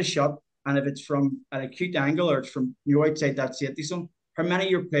hit a shot, and if it's from an acute angle or it's from outside that safety zone, how many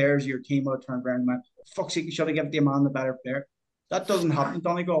of your players, your team will turn around and went, fuck's sake, you should have given the man the better player. That doesn't happen in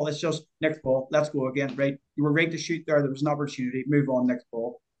Donegal. It's just next ball, let's go again. Right, you were right to shoot there. There was an opportunity. Move on, next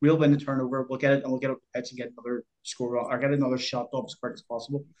ball. We'll win the turnover. We'll get it, and we'll get up the pitch and get another score or get another shot off as quick as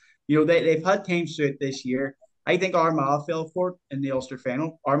possible. They've had times through it this year. I think Armagh fell for it in the Ulster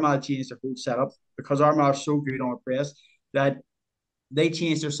final. Armagh changed their whole setup because Armagh is so good on a press that they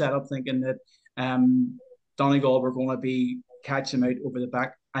changed their setup thinking that Donegal were going to be catching them out over the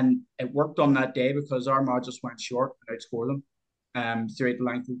back, and it worked on that day because Armagh just went short and outscored them throughout the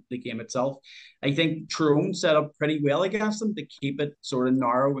length of the game itself. I think Tyrone set up pretty well against them to keep it sort of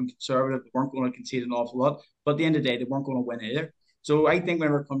narrow and conservative. They weren't going to concede an awful lot, but at the end of the day, they weren't going to win either. So I think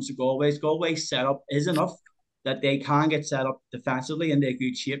whenever it comes to Galway's setup is enough that they can get set up defensively and they're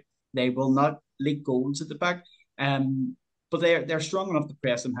good shape. They will not leak goals at the back. But they're strong enough to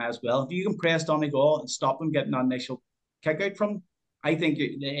press them high as well. If you can press Donegal and stop them getting that initial kick out from them, I think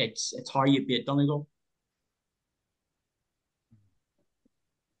it's how you beat Donegal.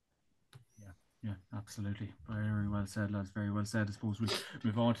 Yeah, absolutely. Very well said, lads. Very well said. I suppose we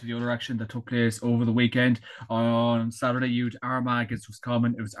move on to the other action that took place over the weekend. On Saturday, you had Armagh against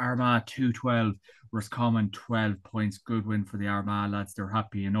Roscommon. It was Armagh 2-12, Roscommon 12 points. Good win for the Armagh lads. They're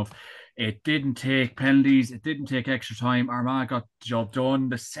happy enough. It didn't take penalties. It didn't take extra time. Armagh got the job done.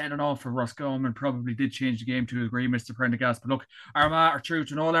 The sending off for Roscommon probably did change the game to a degree, Mr. Prendergast. But look, Armagh are through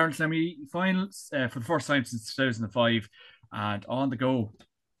to an All-Ireland semi-finals for the first time since 2005 and on the go.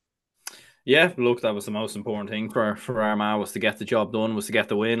 Yeah, look, that was the most important thing for Armagh, was to get the job done, was to get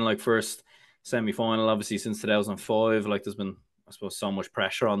the win. Like, first semi-final, obviously, since 2005. Like, there's been, I suppose, so much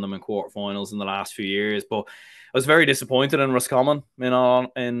pressure on them in quarterfinals in the last few years. But I was very disappointed in Roscommon, in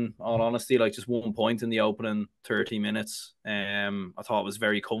all honesty. Like, just 1 point in the opening 30 minutes. I thought it was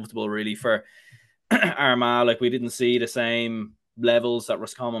very comfortable, really, for Armagh. Like, we didn't see the same levels that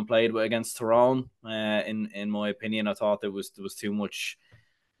Roscommon played with against Tyrone. In my opinion, I thought there was too much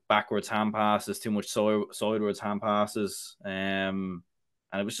backwards hand passes, too much sidewards hand passes. And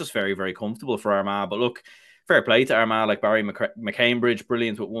it was just very, very comfortable for Armagh. But look, fair play to Armagh. Like, Barry McCambridge,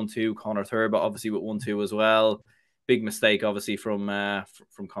 brilliant with 1-2. Connor Thurber, obviously, with 1-2 as well. Big mistake, obviously, from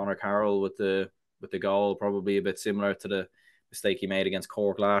Connor Carroll with the goal. Probably a bit similar to the mistake he made against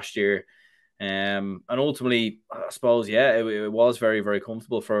Cork last year. And ultimately, I suppose, yeah, it was very, very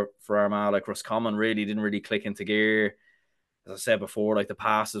comfortable for Armagh. Like, Roscommon didn't really click into gear. As I said before, like, the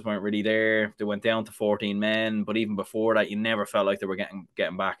passes weren't really there. They went down to 14 men, but even before that, you never felt like they were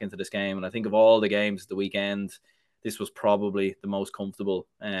getting back into this game. And I think of all the games at the weekend, this was probably the most comfortable.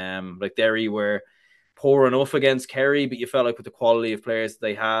 Like, Derry were poor enough against Kerry, but you felt like with the quality of players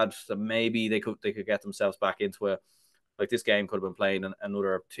they had, that maybe they could get themselves back into it. Like, this game could have been played in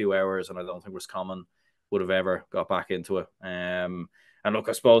another 2 hours, and I don't think Roscommon would have ever got back into it. And look,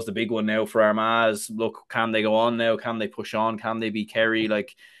 I suppose the big one now for Armagh is, look, can they go on now? Can they push on? Can they beat Kerry?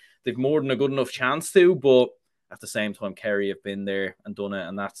 Like, they've more than a good enough chance to, but at the same time, Kerry have been there and done it,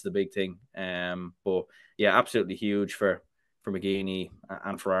 and that's the big thing. But yeah, absolutely huge for McGeeney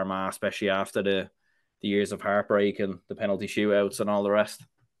and for Armagh, especially after the years of heartbreak and the penalty shootouts and all the rest.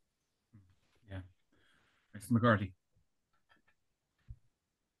 Yeah. It's McGarty.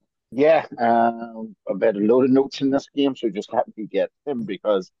 Yeah, I've had a load of notes in this game, so just happy to get him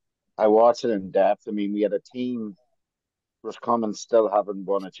because I watched it in depth. I mean, we had a team, Roscommon still haven't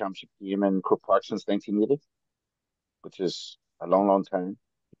won a championship game in Croke Park since 1980, which is a long, long time.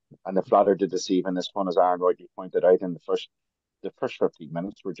 And the flatter to deceive in this one, as Aaron rightly pointed out, in the first 15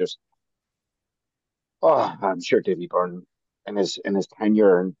 minutes were just, oh, I'm sure Davy Byrne in his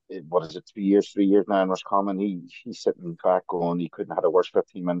tenure, and what is it, 3 years now in Roscommon, he's sitting back going, he couldn't have had a worse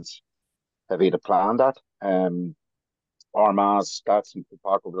 15 minutes if he'd have planned that. Armagh's stats in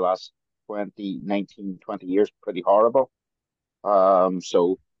Park over the last 20 years, pretty horrible.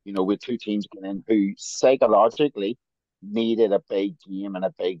 So, with two teams getting in who psychologically needed a big game and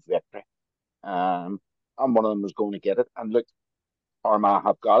a big victory. And one of them was going to get it. And look, Armagh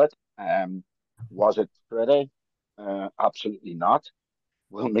have got it. Was it pretty? Absolutely not.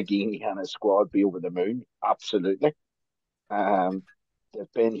 Will McGeeney and his squad be over the moon? Absolutely. Um,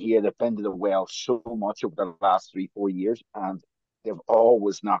 they've been here, they've been to the well so much over the last 3-4 years, and they've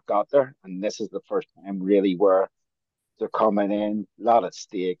always not got there. And this is the first time really where they're coming in, a lot at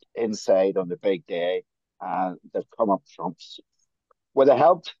stake, inside on the big day, and they've come up trumps. Would it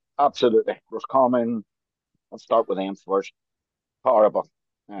helped? Absolutely. Roscommon, let's start with them first. Horrible.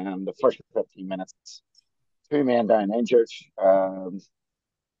 The first 15 minutes, 2 men down injured.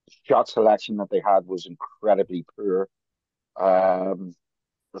 Shot selection that they had was incredibly poor.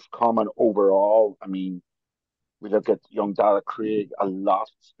 Roscommon overall, I mean, we look at young Dara Craig, a lot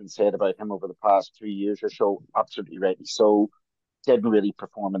has been said about him over the past 3 years or so, absolutely rightly so. Didn't really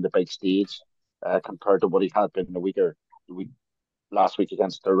perform in the big stage compared to what he had been last week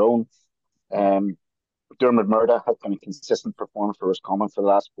against their own. Dermot Murda has been a consistent performer for Roscommon for the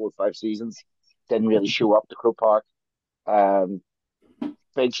last 4 or 5 seasons. Didn't really show up to Croke Park.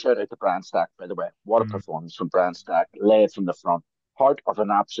 Big shout out to Branstack, by the way. What a performance from Branstack, led from the front. Heart of an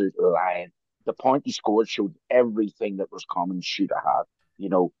absolute lion. The point he scored showed everything that Roscommon should have had.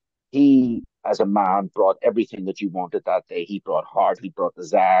 He, as a man, brought everything that you wanted that day. He brought heart, he brought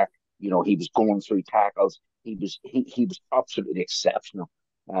desire. He was going through tackles. He was absolutely exceptional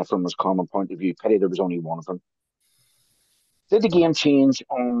from Roscommon point of view. Pity there was only one of them. Did the game change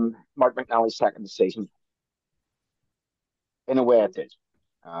on Mark McNally's second decision? In a way, it did.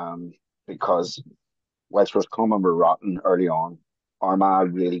 Because West Roscommon were rotten early on.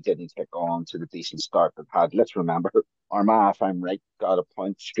 Armagh really didn't kick on to the decent start they've had. Let's remember, Armagh, if I'm right, got a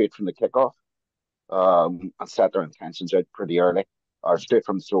point straight from the kickoff, and set their intentions out pretty early, or straight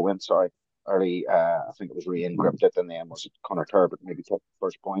from the throw-in, sorry. Early, I think it was Rian gripped it, and then was it Connor Turbot maybe took the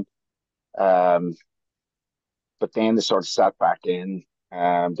first point. But then they sort of sat back in.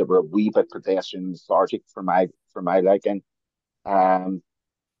 They were a wee bit pedestrian lethargic for my liking. Um,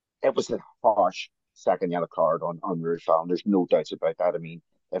 it was a harsh second yellow card on Ruth Fallon. There's no doubts about that. I mean,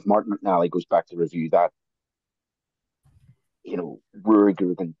 if Martin McNally goes back to review that, Rory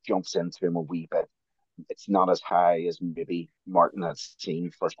Grugan jumps into him a wee bit. It's not as high as maybe Martin had seen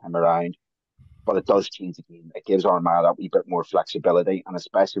first time around, but it does change the game. It gives Armagh that wee bit more flexibility, and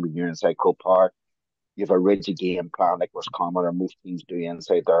especially when you're inside Cope Park, you have a rigid game plan like Roscommon or most teams do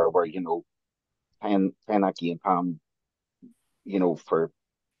inside there, where playing that game plan, for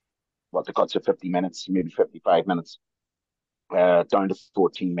what the cuts of 50 minutes, maybe 55 minutes, down to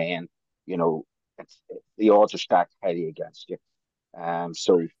 14 men, the odds are stacked highly against you.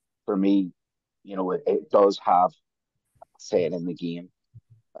 So for me, it does have a say in the game.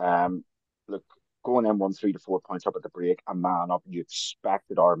 Look, going in 1-3 to 4 points up at the break, a man up, you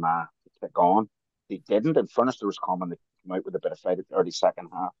expected Armagh to kick on. They didn't. In fairness, there was common. They came out with a bit of fight at the early second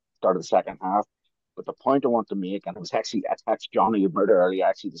half, start of the second half. But the point I want to make, and it was actually I texted Johnny Murder early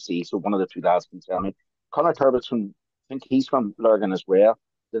actually to see, so one of the two lads can tell me. Connor Turbot's from, I think he's from Lurgan as well.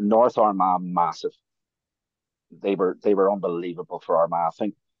 The North Armagh massive. They were unbelievable for Armagh. I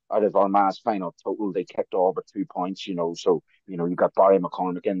think out of Armagh's final total, they kicked over 2 points. So you got Barry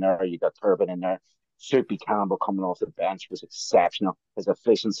McCormick in there, you got Turbot in there. Soupy Campbell coming off the bench was exceptional. His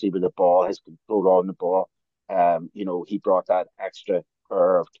efficiency with the ball, his control on the ball. He brought that extra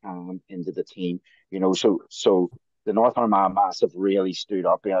pair of calm into the team. So the North Armagh massive really stood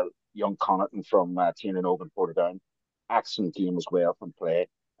up. Young Connaughton from Tiernan Portadown, excellent game as well from play.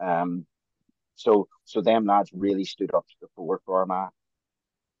 So them lads really stood up to the fore for Armagh.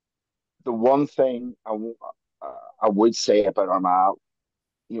 The one thing I would say about Armagh,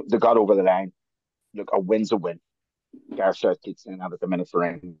 they got over the line. Look, a win's a win. Gareth Southgate's in at the minute for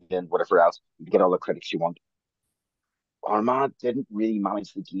England, whatever else. You get all the critics you want. Armagh didn't really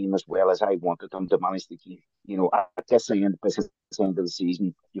manage the game as well as I wanted them to manage the game. At this end of the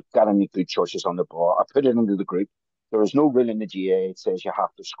season, you've got to make good choices on the ball. I put it into the group. There is no rule in the GA that says you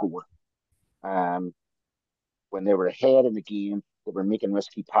have to score. When they were ahead in the game, they were making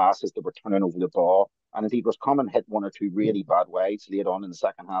risky passes, they were turning over the ball. And indeed, Roscommon hit one or two really bad wides late on in the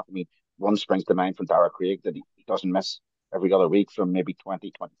second half. I mean, one springs to mind from Dara Craig that he doesn't miss every other week from maybe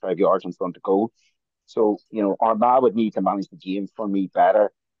 20, 25 yards in front of goal. So, Armagh would need to manage the game for me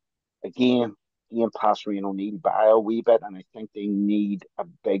better. Again, Ian passed Rian O'Neill by a wee bit, and I think they need a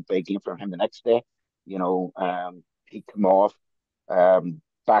big, big game from him the next day. He come off.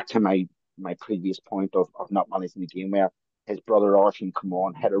 Back to my previous point of not managing the game where his brother Archie come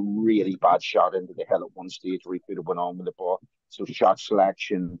on, had a really bad shot into the hill at one stage where he could have went on with the ball. So shot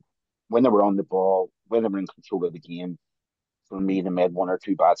selection, when they were on the ball, when they were in control of the game, for me, they made one or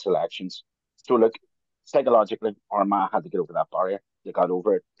two bad selections. So look, psychologically, Armagh had to get over that barrier. They got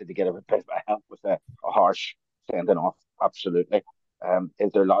over it. Did they get a bit of help with a harsh sending off? Absolutely.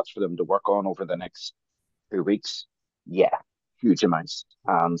 Is there lots for them to work on over the next 2 weeks? Yeah, huge amounts.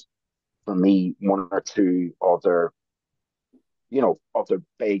 And for me, one or two of their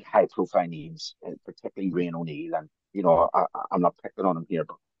big high profile names, particularly Rian O'Neill. And, I'm not picking on him here,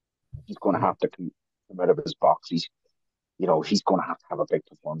 but he's going to have to come out of his box. He's going to have a big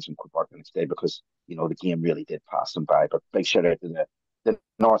performance in Queen Park the next day because, the game really did pass them by. But big shout out to the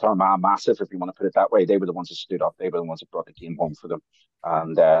North Armagh massive, if you want to put it that way. They were the ones that stood up. They were the ones that brought the game home for them.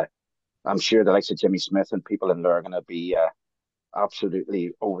 And I'm sure the likes of Jimmy Smith and people in there are going to be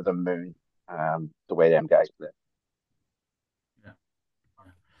absolutely over the moon the way them guys play. Yeah.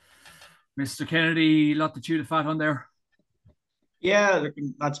 Mr. Kennedy, lot to chew the fat on there. Yeah,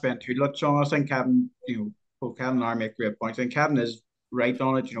 that's been too much, Sean. I think Kevin, both Kevin and I make great points. I think Kevin is right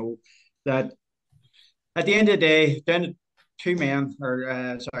on it, that at the end of the day, down to two men,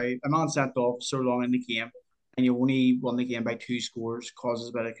 a man sent off so long in the game, and you only won the game by 2 scores, causes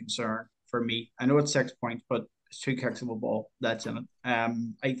a bit of concern for me. I know it's 6 points, but it's 2 kicks of a ball that's in it.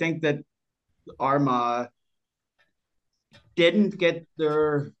 I think that Armagh didn't get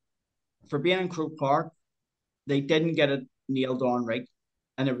for being in Croke Park, they didn't get it nailed on right.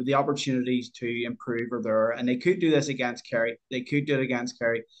 And there were the opportunities to improve are there. And they could do this against Kerry. They could do it against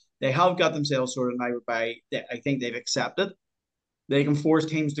Kerry. They have got themselves sorted now by, I think they've accepted they can force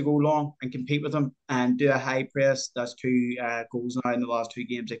teams to go long and compete with them and do a high press. That's 2 goals now in the last 2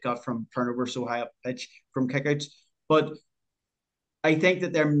 games they got from turnovers so high up the pitch from kickouts. But I think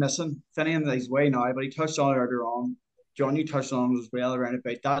that they're missing Finian is way now, but he touched on it earlier on. John, you touched on it as well around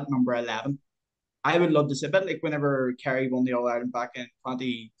about that number 11. I would love to see a bit like whenever Kerry won the All Ireland back in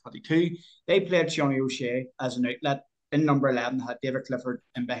 2022, they played Sean O'Shea as an outlet. In number 11 had David Clifford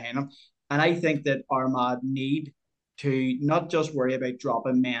in behind him. And I think that Armagh need to not just worry about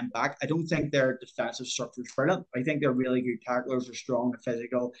dropping men back. I don't think their defensive structure is brilliant. I think they're really good tacklers, they're strong and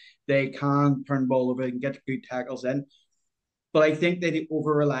physical. They can turn the ball over and get good tackles in. But I think they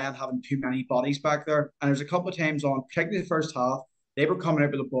over rely on having too many bodies back there. And there's a couple of times on, particularly the first half, they were coming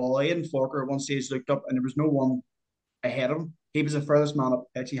out with the ball. Aidan Falker at one stage looked up and there was no one ahead of him. He was the furthest man up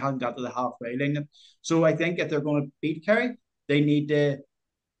the pitch. He hadn't got to the halfway line. So I think if they're going to beat Kerry, they need to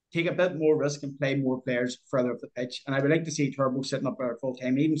take a bit more risk and play more players further up the pitch. And I would like to see Turbo sitting up there full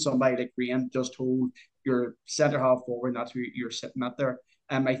time. Even somebody like Graham just hold your centre half forward, and that's who you're sitting at there.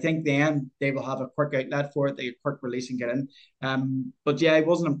 I think then they will have a quick outlet for it, they quick release and get in. But yeah, I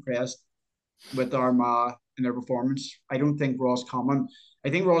wasn't impressed with Armagh in their performance. I don't think Roscommon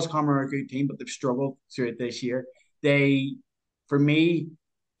are a good team, but they've struggled through it this year. For me,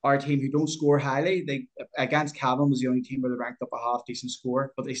 our team who don't score highly, they against Cavan was the only team where they ranked up a half decent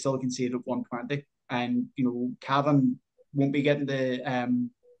score, but they still conceded 120. And Cavan won't be getting to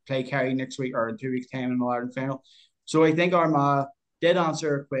play Kerry next week or in 2 weeks' time in the Ireland final. So I think Armagh did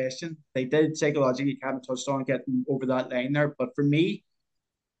answer a question. They did psychologically Cavan touched on getting over that line there, but for me,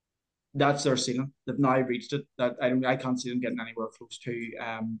 that's their ceiling. They've now reached it. That I can't see them getting anywhere close to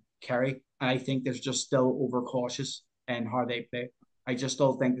Kerry. And I think they're just still overcautious in how they play. I just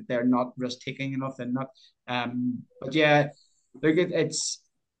still think that they're not risk taking enough in that. But yeah, they're good.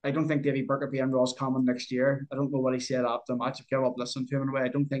 I don't think Davy Burke will be in Roscommon next year. I don't know what he said after the match. I've given up listening to him in a way. I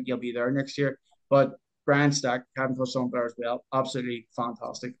don't think he'll be there next year. But Brian Stack, Kevin touched on there as well. Absolutely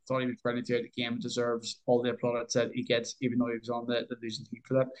fantastic. Thought he was brilliant throughout the game. Deserves all the plaudits that he gets, even though he was on the losing team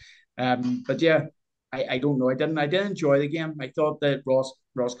for that. But yeah, I don't know. I did enjoy the game. I thought that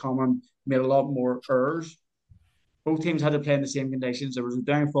Roscommon made a lot more errors. Both teams had to play in the same conditions. There was a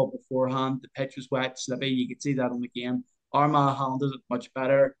downfall beforehand. The pitch was wet, slippy. You could see that on the game. Armagh handled it much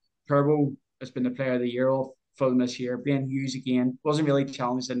better. Turbo has been the player of the year for them this year. Brian Hughes again wasn't really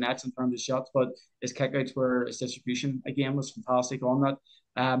challenged in nets in terms of shots, but his kickouts his distribution again was fantastic on that.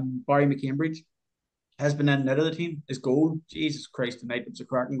 Barry McCambridge has been in and out of the team. His goal, Jesus Christ, tonight it was a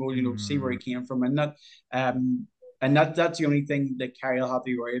cracking goal. See where he came from in that. And that's the only thing that Kerry will have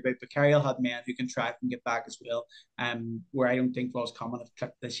to worry about. But Kerry will have men who can track and get back as well. Where I don't think Roscommon have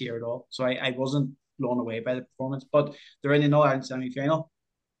clicked this year at all. So I wasn't blown away by the performance. But they're in the All-Ireland semi-final.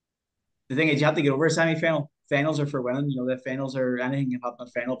 The thing is, you have to get over a semi-final. Finals are for winning. The finals are anything can happen in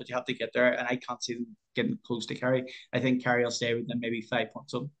a final, but you have to get there. And I can't see them getting close to Kerry. I think Kerry will stay within maybe 5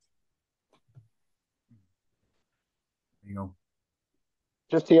 points up. There you go.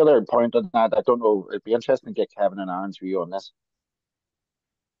 Just the other point on that, I don't know, it'd be interesting to get Kevin and Aaron's view on this.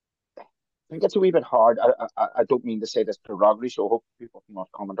 I think it's a wee bit hard. I don't mean to say this derogatory, so I hope people from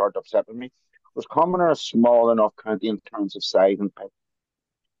Roscommon aren't upset with me. Roscommon are a small enough county in terms of size and pitch.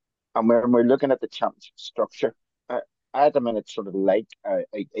 And when we're looking at the championship structure, at the minute, sort of like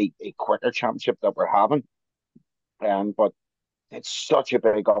a quicker championship that we're having. But it's such a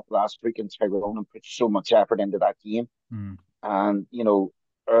big up last week in Tyrone and put so much effort into that game. And,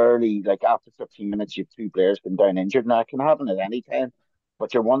 early, like after 15 minutes, you have 2 players been down injured. Now, it can happen at any time.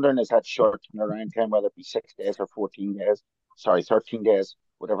 But you're wondering, is that short turnaround time, whether it be 6 days or 14 days? Sorry, 13 days,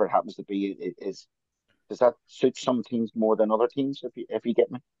 whatever it happens to be, does that suit some teams more than other teams, if you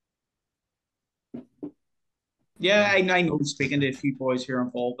get me? Yeah, I know speaking to a few boys here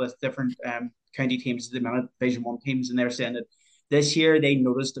involved with different county teams at the minute, Division 1 teams, and they're saying that this year they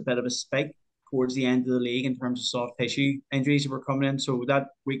noticed a bit of a spike towards the end of the league in terms of soft tissue injuries that were coming in. So that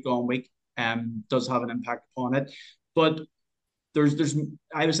week on week does have an impact upon it. But I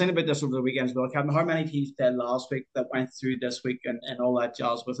was thinking about this over the weekend as well, Kevin. How many teams played last week that went through this week and all that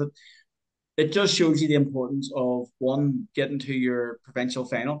jazz with it? It just shows you the importance of, one, getting to your provincial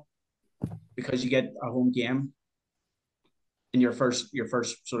final because you get a home game in your first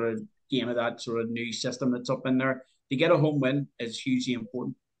sort of game of that sort of new system that's up in there. To get a home win is hugely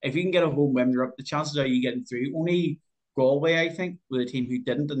important. If you can get a home win, you're up. The chances are you getting through. Only Galway, I think, were the team who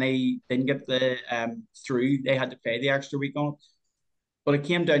didn't, and they didn't get the through. They had to play the extra week on it. But it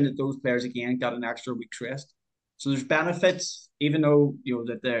came down that those players again got an extra week's rest. So there's benefits, even though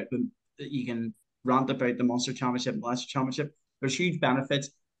that you can rant about the Munster Championship and Leinster Championship. There's huge benefits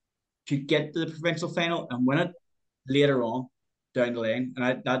to get to the provincial final and win it later on. down the lane,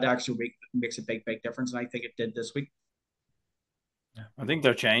 and that actually makes a big difference. And I think it did this week. I think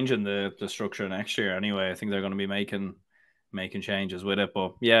they're changing the structure next year anyway. I think they're going to be making changes with it.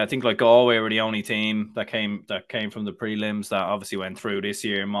 But yeah, I think like Galway were the only team that came from the prelims that obviously went through this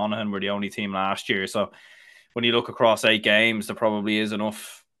year. Monaghan were the only team last year. So when you look across 8 games, there probably is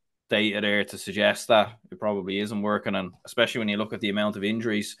enough data there to suggest that it probably isn't working. And especially when you look at the amount of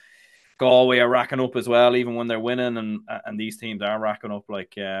injuries Galway are racking up as well, even when they're winning, and these teams are racking up,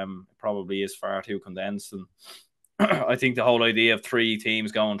 like it probably is far too condensed. And I think the whole idea of 3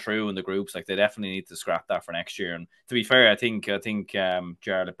 teams going through in the groups, like they definitely need to scrap that for next year. And to be fair, I think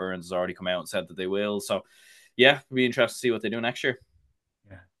Jarlath Burns has already come out and said that they will. So yeah, it'll be interesting to see what they do next year.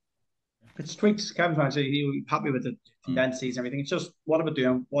 Yeah, it's tweaks. Kevin Fancy, he's happy with the condensed season and everything. It's just what about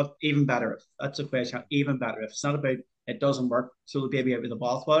doing what even better if? That's a question. Even better if it's not about it doesn't work, so the baby out with the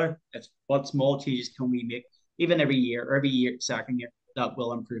bathwater. It's what small changes can we make, even every year, or every year, second year, that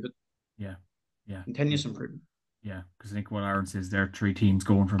will improve it. Yeah. Continuous improvement. Yeah, because I think what Aaron says, there are 3 teams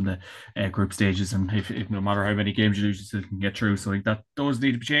going from the group stages, and if no matter how many games you lose, you still can get through. So I think that those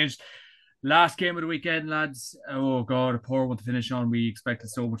need to be changed. Last game of the weekend, lads. Oh God, a poor one to finish on. We expected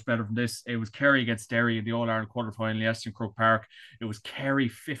so much better from this. It was Kerry against Derry in the All Ireland quarterfinal yesterday in Croke Park. It was Kerry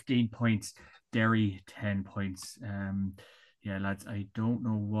 15 points, Derry 10 points. Yeah, lads, I don't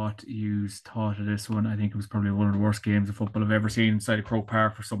know what you thought of this one. I think it was probably one of the worst games of football I've ever seen inside of Croke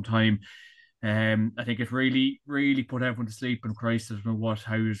Park for some time. I think it really, really put everyone to sleep. And Christ, I don't know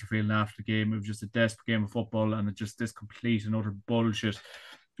how you were feeling after the game. It was just a desperate game of football, and it just this complete and utter bullshit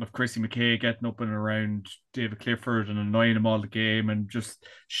of Chrissy McKay getting up and around David Clifford and annoying him all the game and just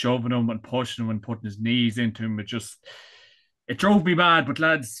shoving him and pushing him and putting his knees into him. It drove me mad. But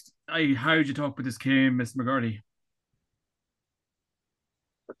lads, how did you talk about this game, Mr. McGarty?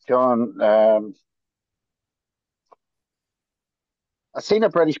 John, I seen a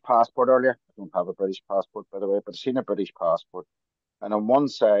British passport earlier. I don't have a British passport, by the way, but I seen a British passport. And on one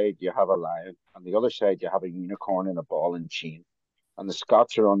side you have a lion, on the other side you have a unicorn and a ball and chain. And the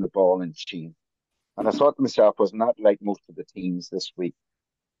Scots are on the ball and chain. And I thought to myself, was not like most of the teams this week.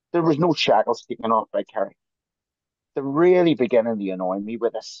 There was no shackles taken off by Kerry. They're really beginning to annoy me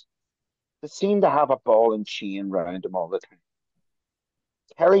with this. They seem to have a ball and chain round them all the time.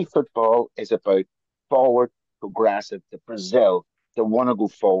 Kerry football is about forward, progressive, the Brazil. They want to go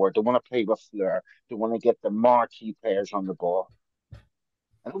forward. They want to play with flair. They want to get the marquee players on the ball.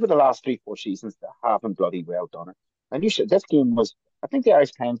 And over the last 3, 4 seasons, they haven't bloody well done it. And you said this game was, I think the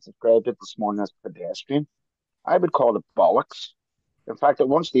Irish Times described it this morning as pedestrian. I would call it bollocks. In fact, at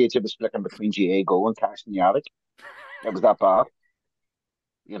one stage, it was flicking between Diego and Castagnaric. It was that bad,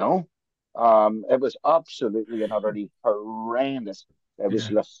 you know. It was absolutely and utterly horrendous. It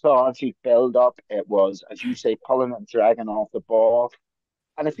was lethargy build up. It was, as you say, pulling and dragging off the ball.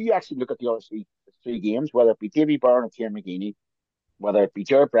 And if you actually look at the other three games, whether it be Davy Byrne or Kieran McGeeney, whether it be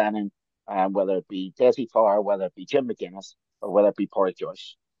Jared Brennan, whether it be Desi Farr, whether it be Jim McGuinness, or whether it be Porrick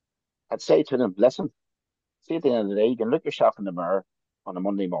Joyce, I'd say to them, listen, see at the end of the day, you can look yourself in the mirror on a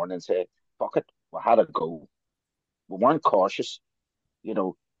Monday morning and say, fuck it, we had a go. We weren't cautious. You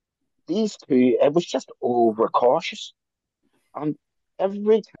know, these 2, it was just overcautious. And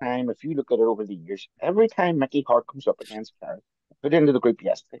every time, if you look at it over the years, every time Mickey Hart comes up against Kerry, put into the group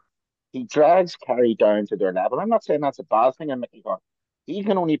yesterday, he drags Kerry down to their level. I'm not saying that's a bad thing in Mickey Hart. He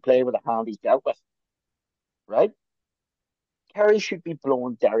can only play with the hand he's dealt with, right? Kerry should be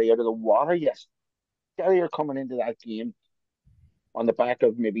blowing Derry out of the water, yes. Derry are coming into that game on the back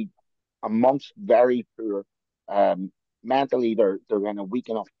of maybe a month's very poor. Mentally, they're in a weak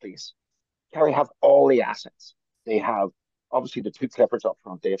enough place. Kerry have all the assets. They have, obviously, the 2 Clipperds up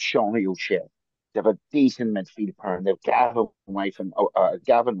front. They have Shawnee O'Shea. They have a decent midfield pair. They have Gavin White and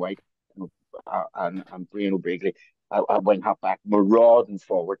Brian O'Begley, wing half back, marauding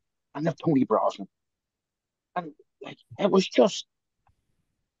forward, and they've Tony Brosnan. And like, it was just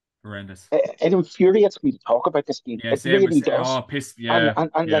horrendous. It infuriates me to talk about this game. Yeah, it really does. Oh, piss. Yeah.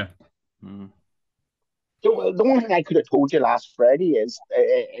 And like, the one thing I could have told you last Friday is,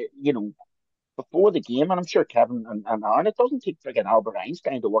 before the game, and I'm sure Kevin and Aaron, it doesn't take friggin' Albert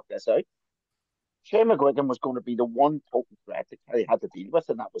Einstein to work this out. Shane McGuigan was going to be the one potent threat that Kerry had to deal with,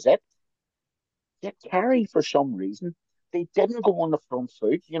 and that was it. Yet Kerry, for some reason, they didn't go on the front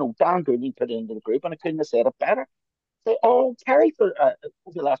foot. You know, Dan Goodney put it into the group, and I couldn't have said it better. Kerry for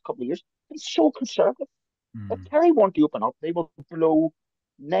over the last couple of years, it's so conservative. If Kerry want to open up, they will blow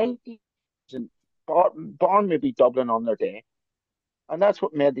 90 and Barn maybe Dublin on their day. And that's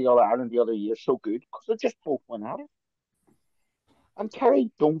what made the All Ireland the other year so good, because they just both went at it. And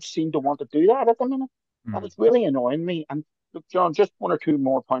Kerry don't seem to want to do that at the minute. And it's really annoying me. And Look, John, just one or two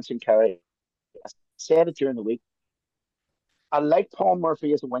more points in Kerry. I said it during the week. I like Paul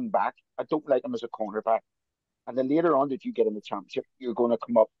Murphy as a wing back. I don't like him as a cornerback. And then later on that you get in the championship, you're going to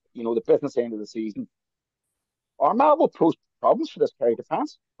come up, the business end of the season. Armagh will pose problems for this Kerry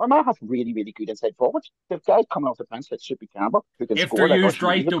defence. Armagh have really, really good inside forwards. The guys coming off the bench like Shippy Campbell who can If score they're like used Oisin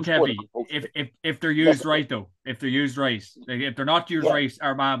right, Reid though, can score. Kevy. If they're Yes, used right, though, if they're used right, like if they're not used yeah, right,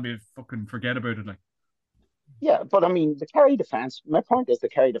 Armagh will fucking forget about it. Like, yeah, but I mean, the Kerry defence, my point is the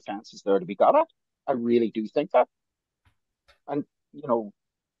Kerry defence is there to be got at. I really do think that. And,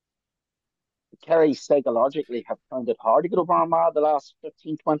 Kerry psychologically have found it hard to get over Armagh the last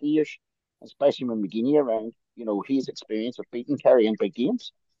 15, 20 years, especially when McGinney around. His experience of beating Kerry in big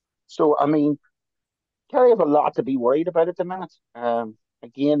games. So, I mean, Kerry have a lot to be worried about at the minute.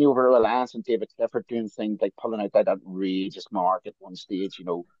 Again, the over reliance on David Clifford doing things like pulling out that outrageous mark at one stage,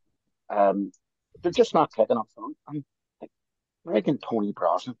 um, they're just not clicking up front. I'm like, reckon Tony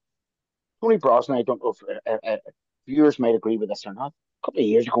Brosnan. Tony Brosnan, I don't know if viewers might agree with this or not. A couple of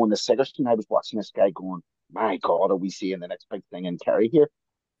years ago in the Sigerson, I was watching this guy going, my God, are we seeing the next big thing in Kerry here?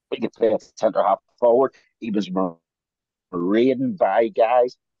 He could play at centre half forward. He was raiding by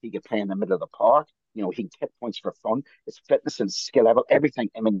guys. He could play in the middle of the park. He can kick points for fun. His fitness and skill level, everything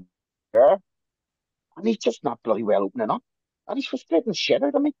I mean there. And he's just not bloody well opening up. And he's frustrating shit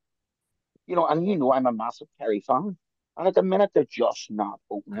out of me. And I'm a massive Kerry fan. And at the minute, they're just not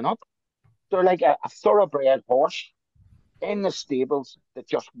opening up. They're like a thoroughbred horse in the stables that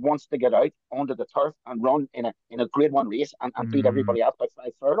just wants to get out onto the turf and run in a grade one race and beat everybody else by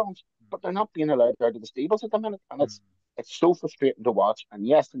 5 furlongs. But they're not being allowed out of the stables at the minute. And it's so frustrating to watch. And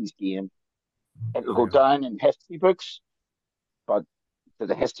yesterday's game, it'll go down in history books, but to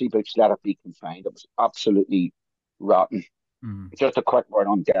the history books, let it be confined. It was absolutely rotten. Just a quick word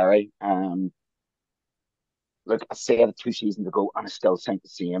on Derry. Look, I said it 2 seasons ago, and I still think the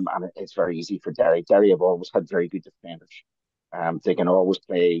same. And it's very easy for Derry. Derry have always had very good defenders. They can always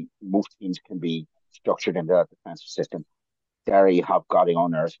play. Most teams can be structured into that defensive system. Derry have got it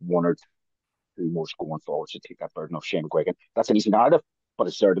on earth one or two more scoring forwards to take that burden off Shane McGuigan. That's an easy narrative, but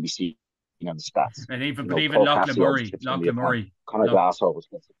it's there to be seen in the stats. and even Lachlan Murray, Conor Glass always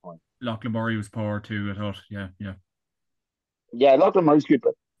gets the point. Lachlan Murray was poor too. I thought, yeah. Yeah, Lachlan Murray's good,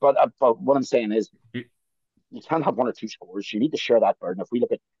 but what I'm saying is, you can't have one or two scores. You need to share that burden. If we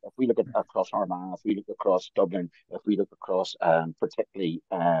look at across Armagh, if we look across Dublin, if we look across particularly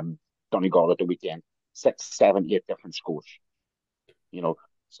Donegal at the weekend, 6, 7, 8 different scores.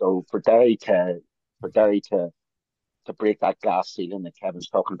 So for Derry to break that glass ceiling that Kevin's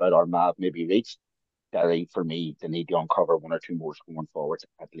talking about, Armagh maybe reached, Derry for me they need to uncover one or two more going forward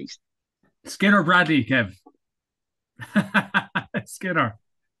at least. Skinner Bradley, Kev. Skinner.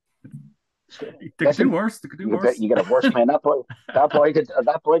 They could do worse. You get a worse man. That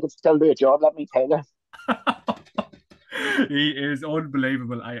boy could still do a job. Let me tell you. He is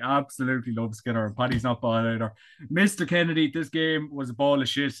unbelievable. I absolutely love Skinner. Paddy's not bad either. Mr. Kennedy, this game was a ball of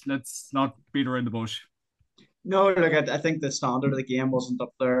shit. Let's not beat around the bush. No, look, I think the standard of the game wasn't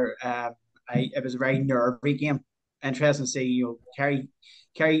up there. It was a very nervy game. Interesting to see,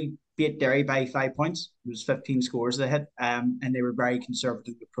 Kerry beat Derry by 5 points. It was 15 scores they hit, and they were very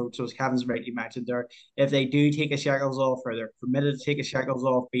conservative approach. So as Kevin's rightly mentioned there, if they do take a shackles off, or they're permitted to take a shackles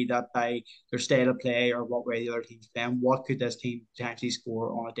off, be that by their style of play or what way the other team's playing, what could this team potentially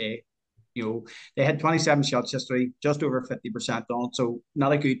score on a day? They had 27 shots yesterday, just over 50% on, so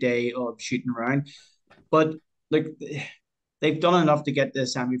not a good day of shooting around. But like, they've done enough to get to the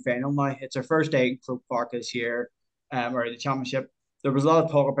semi-final now. It's their first day in Croke Park this year, or the championship. There was a lot of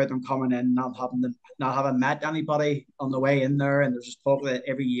talk about them coming in, not having met anybody on the way in there, and there's just talk that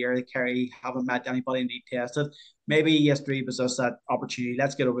every year they haven't met anybody and need tested. Maybe yesterday was just that opportunity.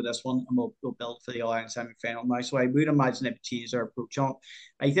 Let's get over this one, and we'll build for the All-Ireland semi-final now. So I would imagine they've changed their approach on.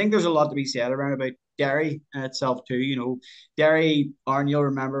 I think there's a lot to be said about Derry itself too. Derry, Aaron, you'll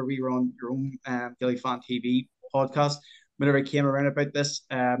remember we were on your own Gilly Fan TV podcast whenever it came around about this,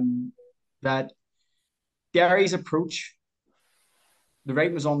 that Derry's approach, the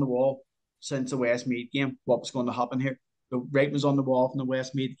writing was on the wall since the Westmeath game. What was going to happen here? The writing was on the wall from the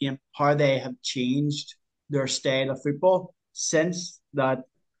Westmeath game. How they have changed their style of football since that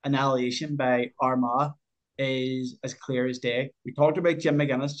annihilation by Armagh is as clear as day. We talked about Jim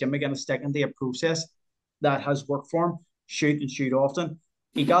McGuinness. Jim McGuinness sticking to a process that has worked for him. Shoot and shoot often.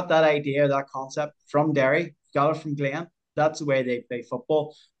 He got that idea, that concept from Derry. Got it from Glen. That's the way they play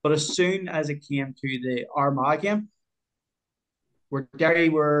football. But as soon as it came to the Armagh game, where Derry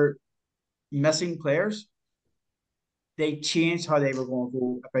were missing players, they changed how they were going to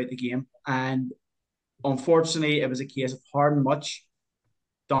go about the game. And unfortunately, it was a case of how much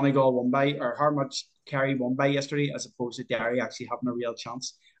Donegal won by, or how much Kerry won by yesterday, as opposed to Derry actually having a real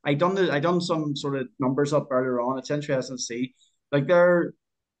chance. I done some sort of numbers up earlier on. It's interesting to see. Like they're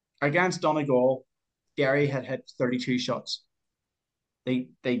against Donegal, Derry had hit 32 shots. They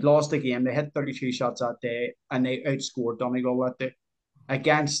lost the game. They hit 32 shots that day, and they outscored Donegal that day.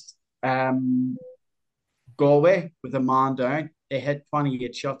 Against Galway with a man down, they hit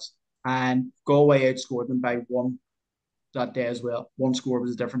 28 shots, and Galway outscored them by one that day as well. One score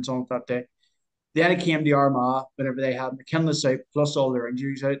was the difference on it that day. Then it came to Armagh whenever they had McKinless out plus all their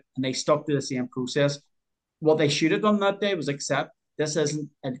injuries out, and they stuck to the same process. What they should have done that day was accept this isn't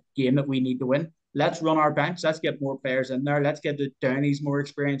a game that we need to win. Let's run our bench. Let's get more players in there. Let's get the Downies more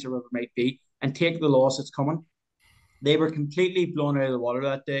experience or whatever it might be, and take the loss that's coming. They were completely blown out of the water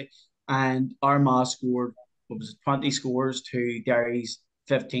that day, and Armagh scored, what was it, 20 scores to Derry's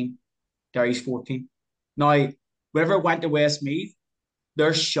 15, Derry's 14. Now, whenever it went to Westmeath,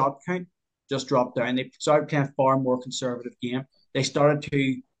 their shot count just dropped down. They started playing a far more conservative game. They started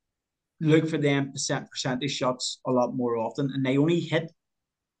to look for them percentage shots a lot more often, and they only hit,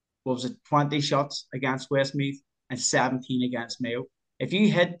 what was it, 20 shots against Westmeath and 17 against Mayo. If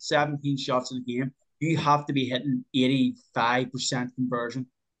you hit 17 shots in a game, you have to be hitting 85% conversion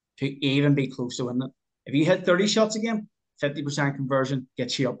to even be close to winning it. If you hit 30 shots a game, 50% conversion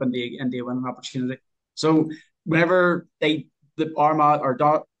gets you up in the winning opportunity. So whenever the Armagh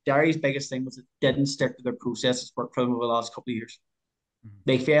or Derry's biggest thing was it didn't stick to their processes worked for them over the last couple of years.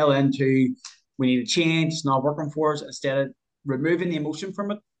 They fell into, we need a change, it's not working for us, instead of removing the emotion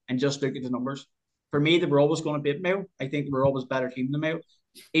from it and just look at the numbers. For me, they were always going to beat Mayo. I think they were always a better team than Mayo.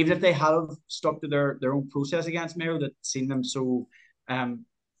 Even if they had stuck to their own process against Mayo, that seen them so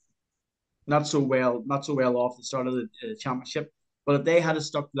not so well off the start of the championship. But if they had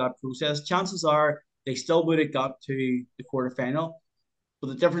stuck to that process, chances are they still would have got to the quarter final. But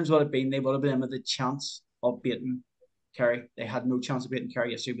the difference would have been they would have been with a chance of beating Kerry. They had no chance of beating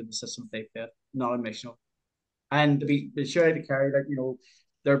Kerry yesterday with the system they played, not emotional. And to be sure to Kerry that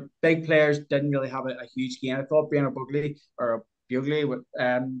their big players didn't really have a huge game. I thought Brian Bugley or Bugley with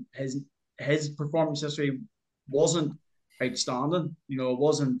his performance history wasn't outstanding. It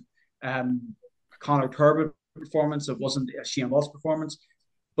wasn't Conor Turbot performance. It wasn't a Shane Moss performance,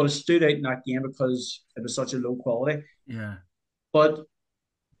 but it stood out in that game because it was such a low quality. Yeah. But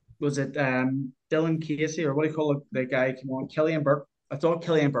was it Dylan Casey or what do you call it? The guy came on, Killian Burke. I thought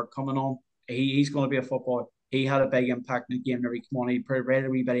Killian Burke coming on, he's going to be a football. He had a big impact in the game where he came on. He provided a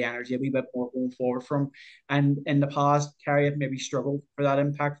wee bit of energy, a wee bit more going forward from him. And in the past, Kerry have maybe struggled for that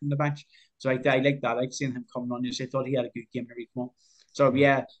impact from the bench. So I like that. I like seeing him coming on. I thought he had a good game where he came on. So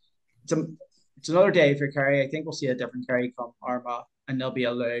yeah, it's another day for Kerry. I think we'll see a different Kerry come Armagh, and they'll be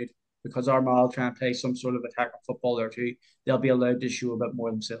allowed, because Armagh will try and play some sort of attacking football there too. They'll be allowed to show a bit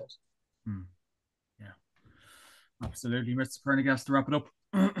more themselves. Yeah, absolutely. Mr. Prendergast, to wrap it up.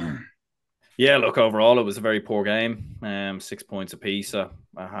 Yeah, look, overall it was a very poor game. 6 points apiece at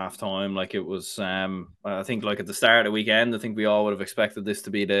half time. Like it was, I think, like at the start of the weekend, I think we all would have expected this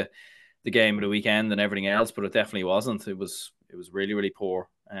to be the game of the weekend and everything else, but it definitely wasn't. It was really, really poor.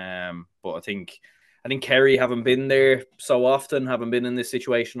 But I think Kerry, having been there so often, having been in this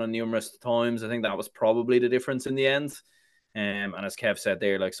situation on numerous times, I think that was probably the difference in the end. And as Kev said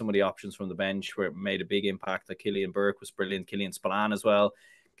there, like some of the options from the bench where it made a big impact. Like Killian Burke was brilliant. Killian Spillane as well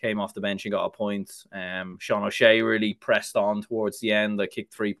came off the bench and got a point. Sean O'Shea really pressed on towards the end. I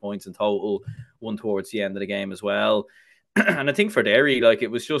kicked 3 points in total, one towards the end of the game as well. And I think for Derry, like it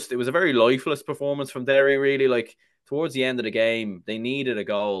was a very lifeless performance from Derry, really. Like towards the end of the game, they needed a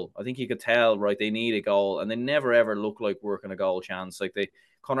goal. I think you could tell, right, they need a goal, and they never ever looked like working a goal chance. Like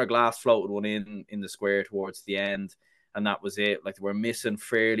Conor Glass floated one in the square towards the end, and that was it. Like they were missing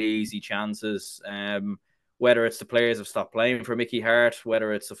fairly easy chances. Whether it's the players have stopped playing for Mickey Hart,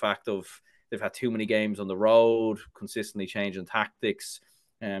 whether it's the fact of they've had too many games on the road, consistently changing tactics,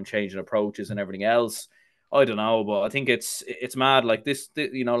 changing approaches and everything else. I don't know, but I think it's mad. Like this,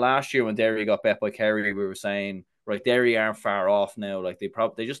 last year when Derry got bet by Kerry, we were saying, right, Derry aren't far off now. Like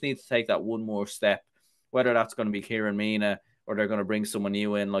they just need to take that one more step, whether that's going to be Kieran Mina or they're going to bring someone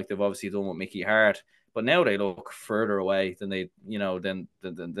new in, like they've obviously done with Mickey Hart. But now they look further away than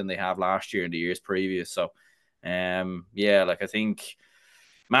than they have last year and the years previous. So, like I think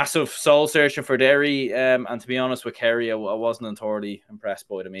massive soul searching for Derry. And to be honest with Kerry, I wasn't entirely impressed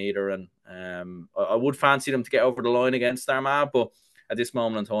by them either. And I would fancy them to get over the line against Armagh, but at this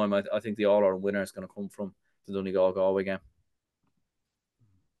moment in time, I think the all-Ireland winner is going to come from the Donegal Galway game.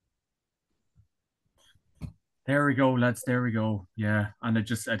 There we go, lads. There we go. Yeah, and I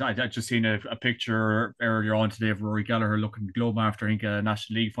just seen a picture earlier on today of Rory Gallagher looking glum after, I think, a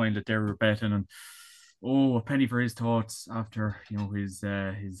National League final that they were betting, and a penny for his thoughts after his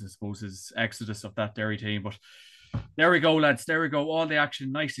I suppose his exodus of that Derry team. But there we go, lads. There we go. All the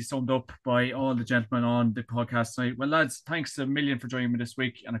action nicely summed up by all the gentlemen on the podcast tonight. Well, lads, thanks a million for joining me this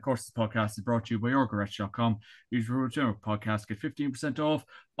week. And of course, this podcast is brought to you by orgarech.com. Use the general podcast, get 15% off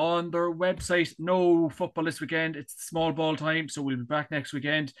on their website. No football this weekend. It's small ball time. So we'll be back next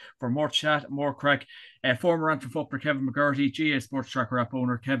weekend for more chat, more crack. Former Antrim footballer Kevin McGarty, GA Sports Tracker app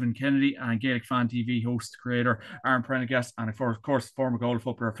owner Kevin Kennedy, and Gaelic Fan TV host, creator Aaron Prendergast, and of course, former goal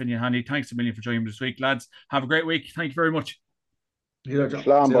footballer Finian Kev. Thanks a million for joining me this week, lads. Have a great week. Thank you very much. Yeah,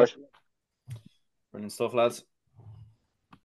 Brilliant stuff, lads.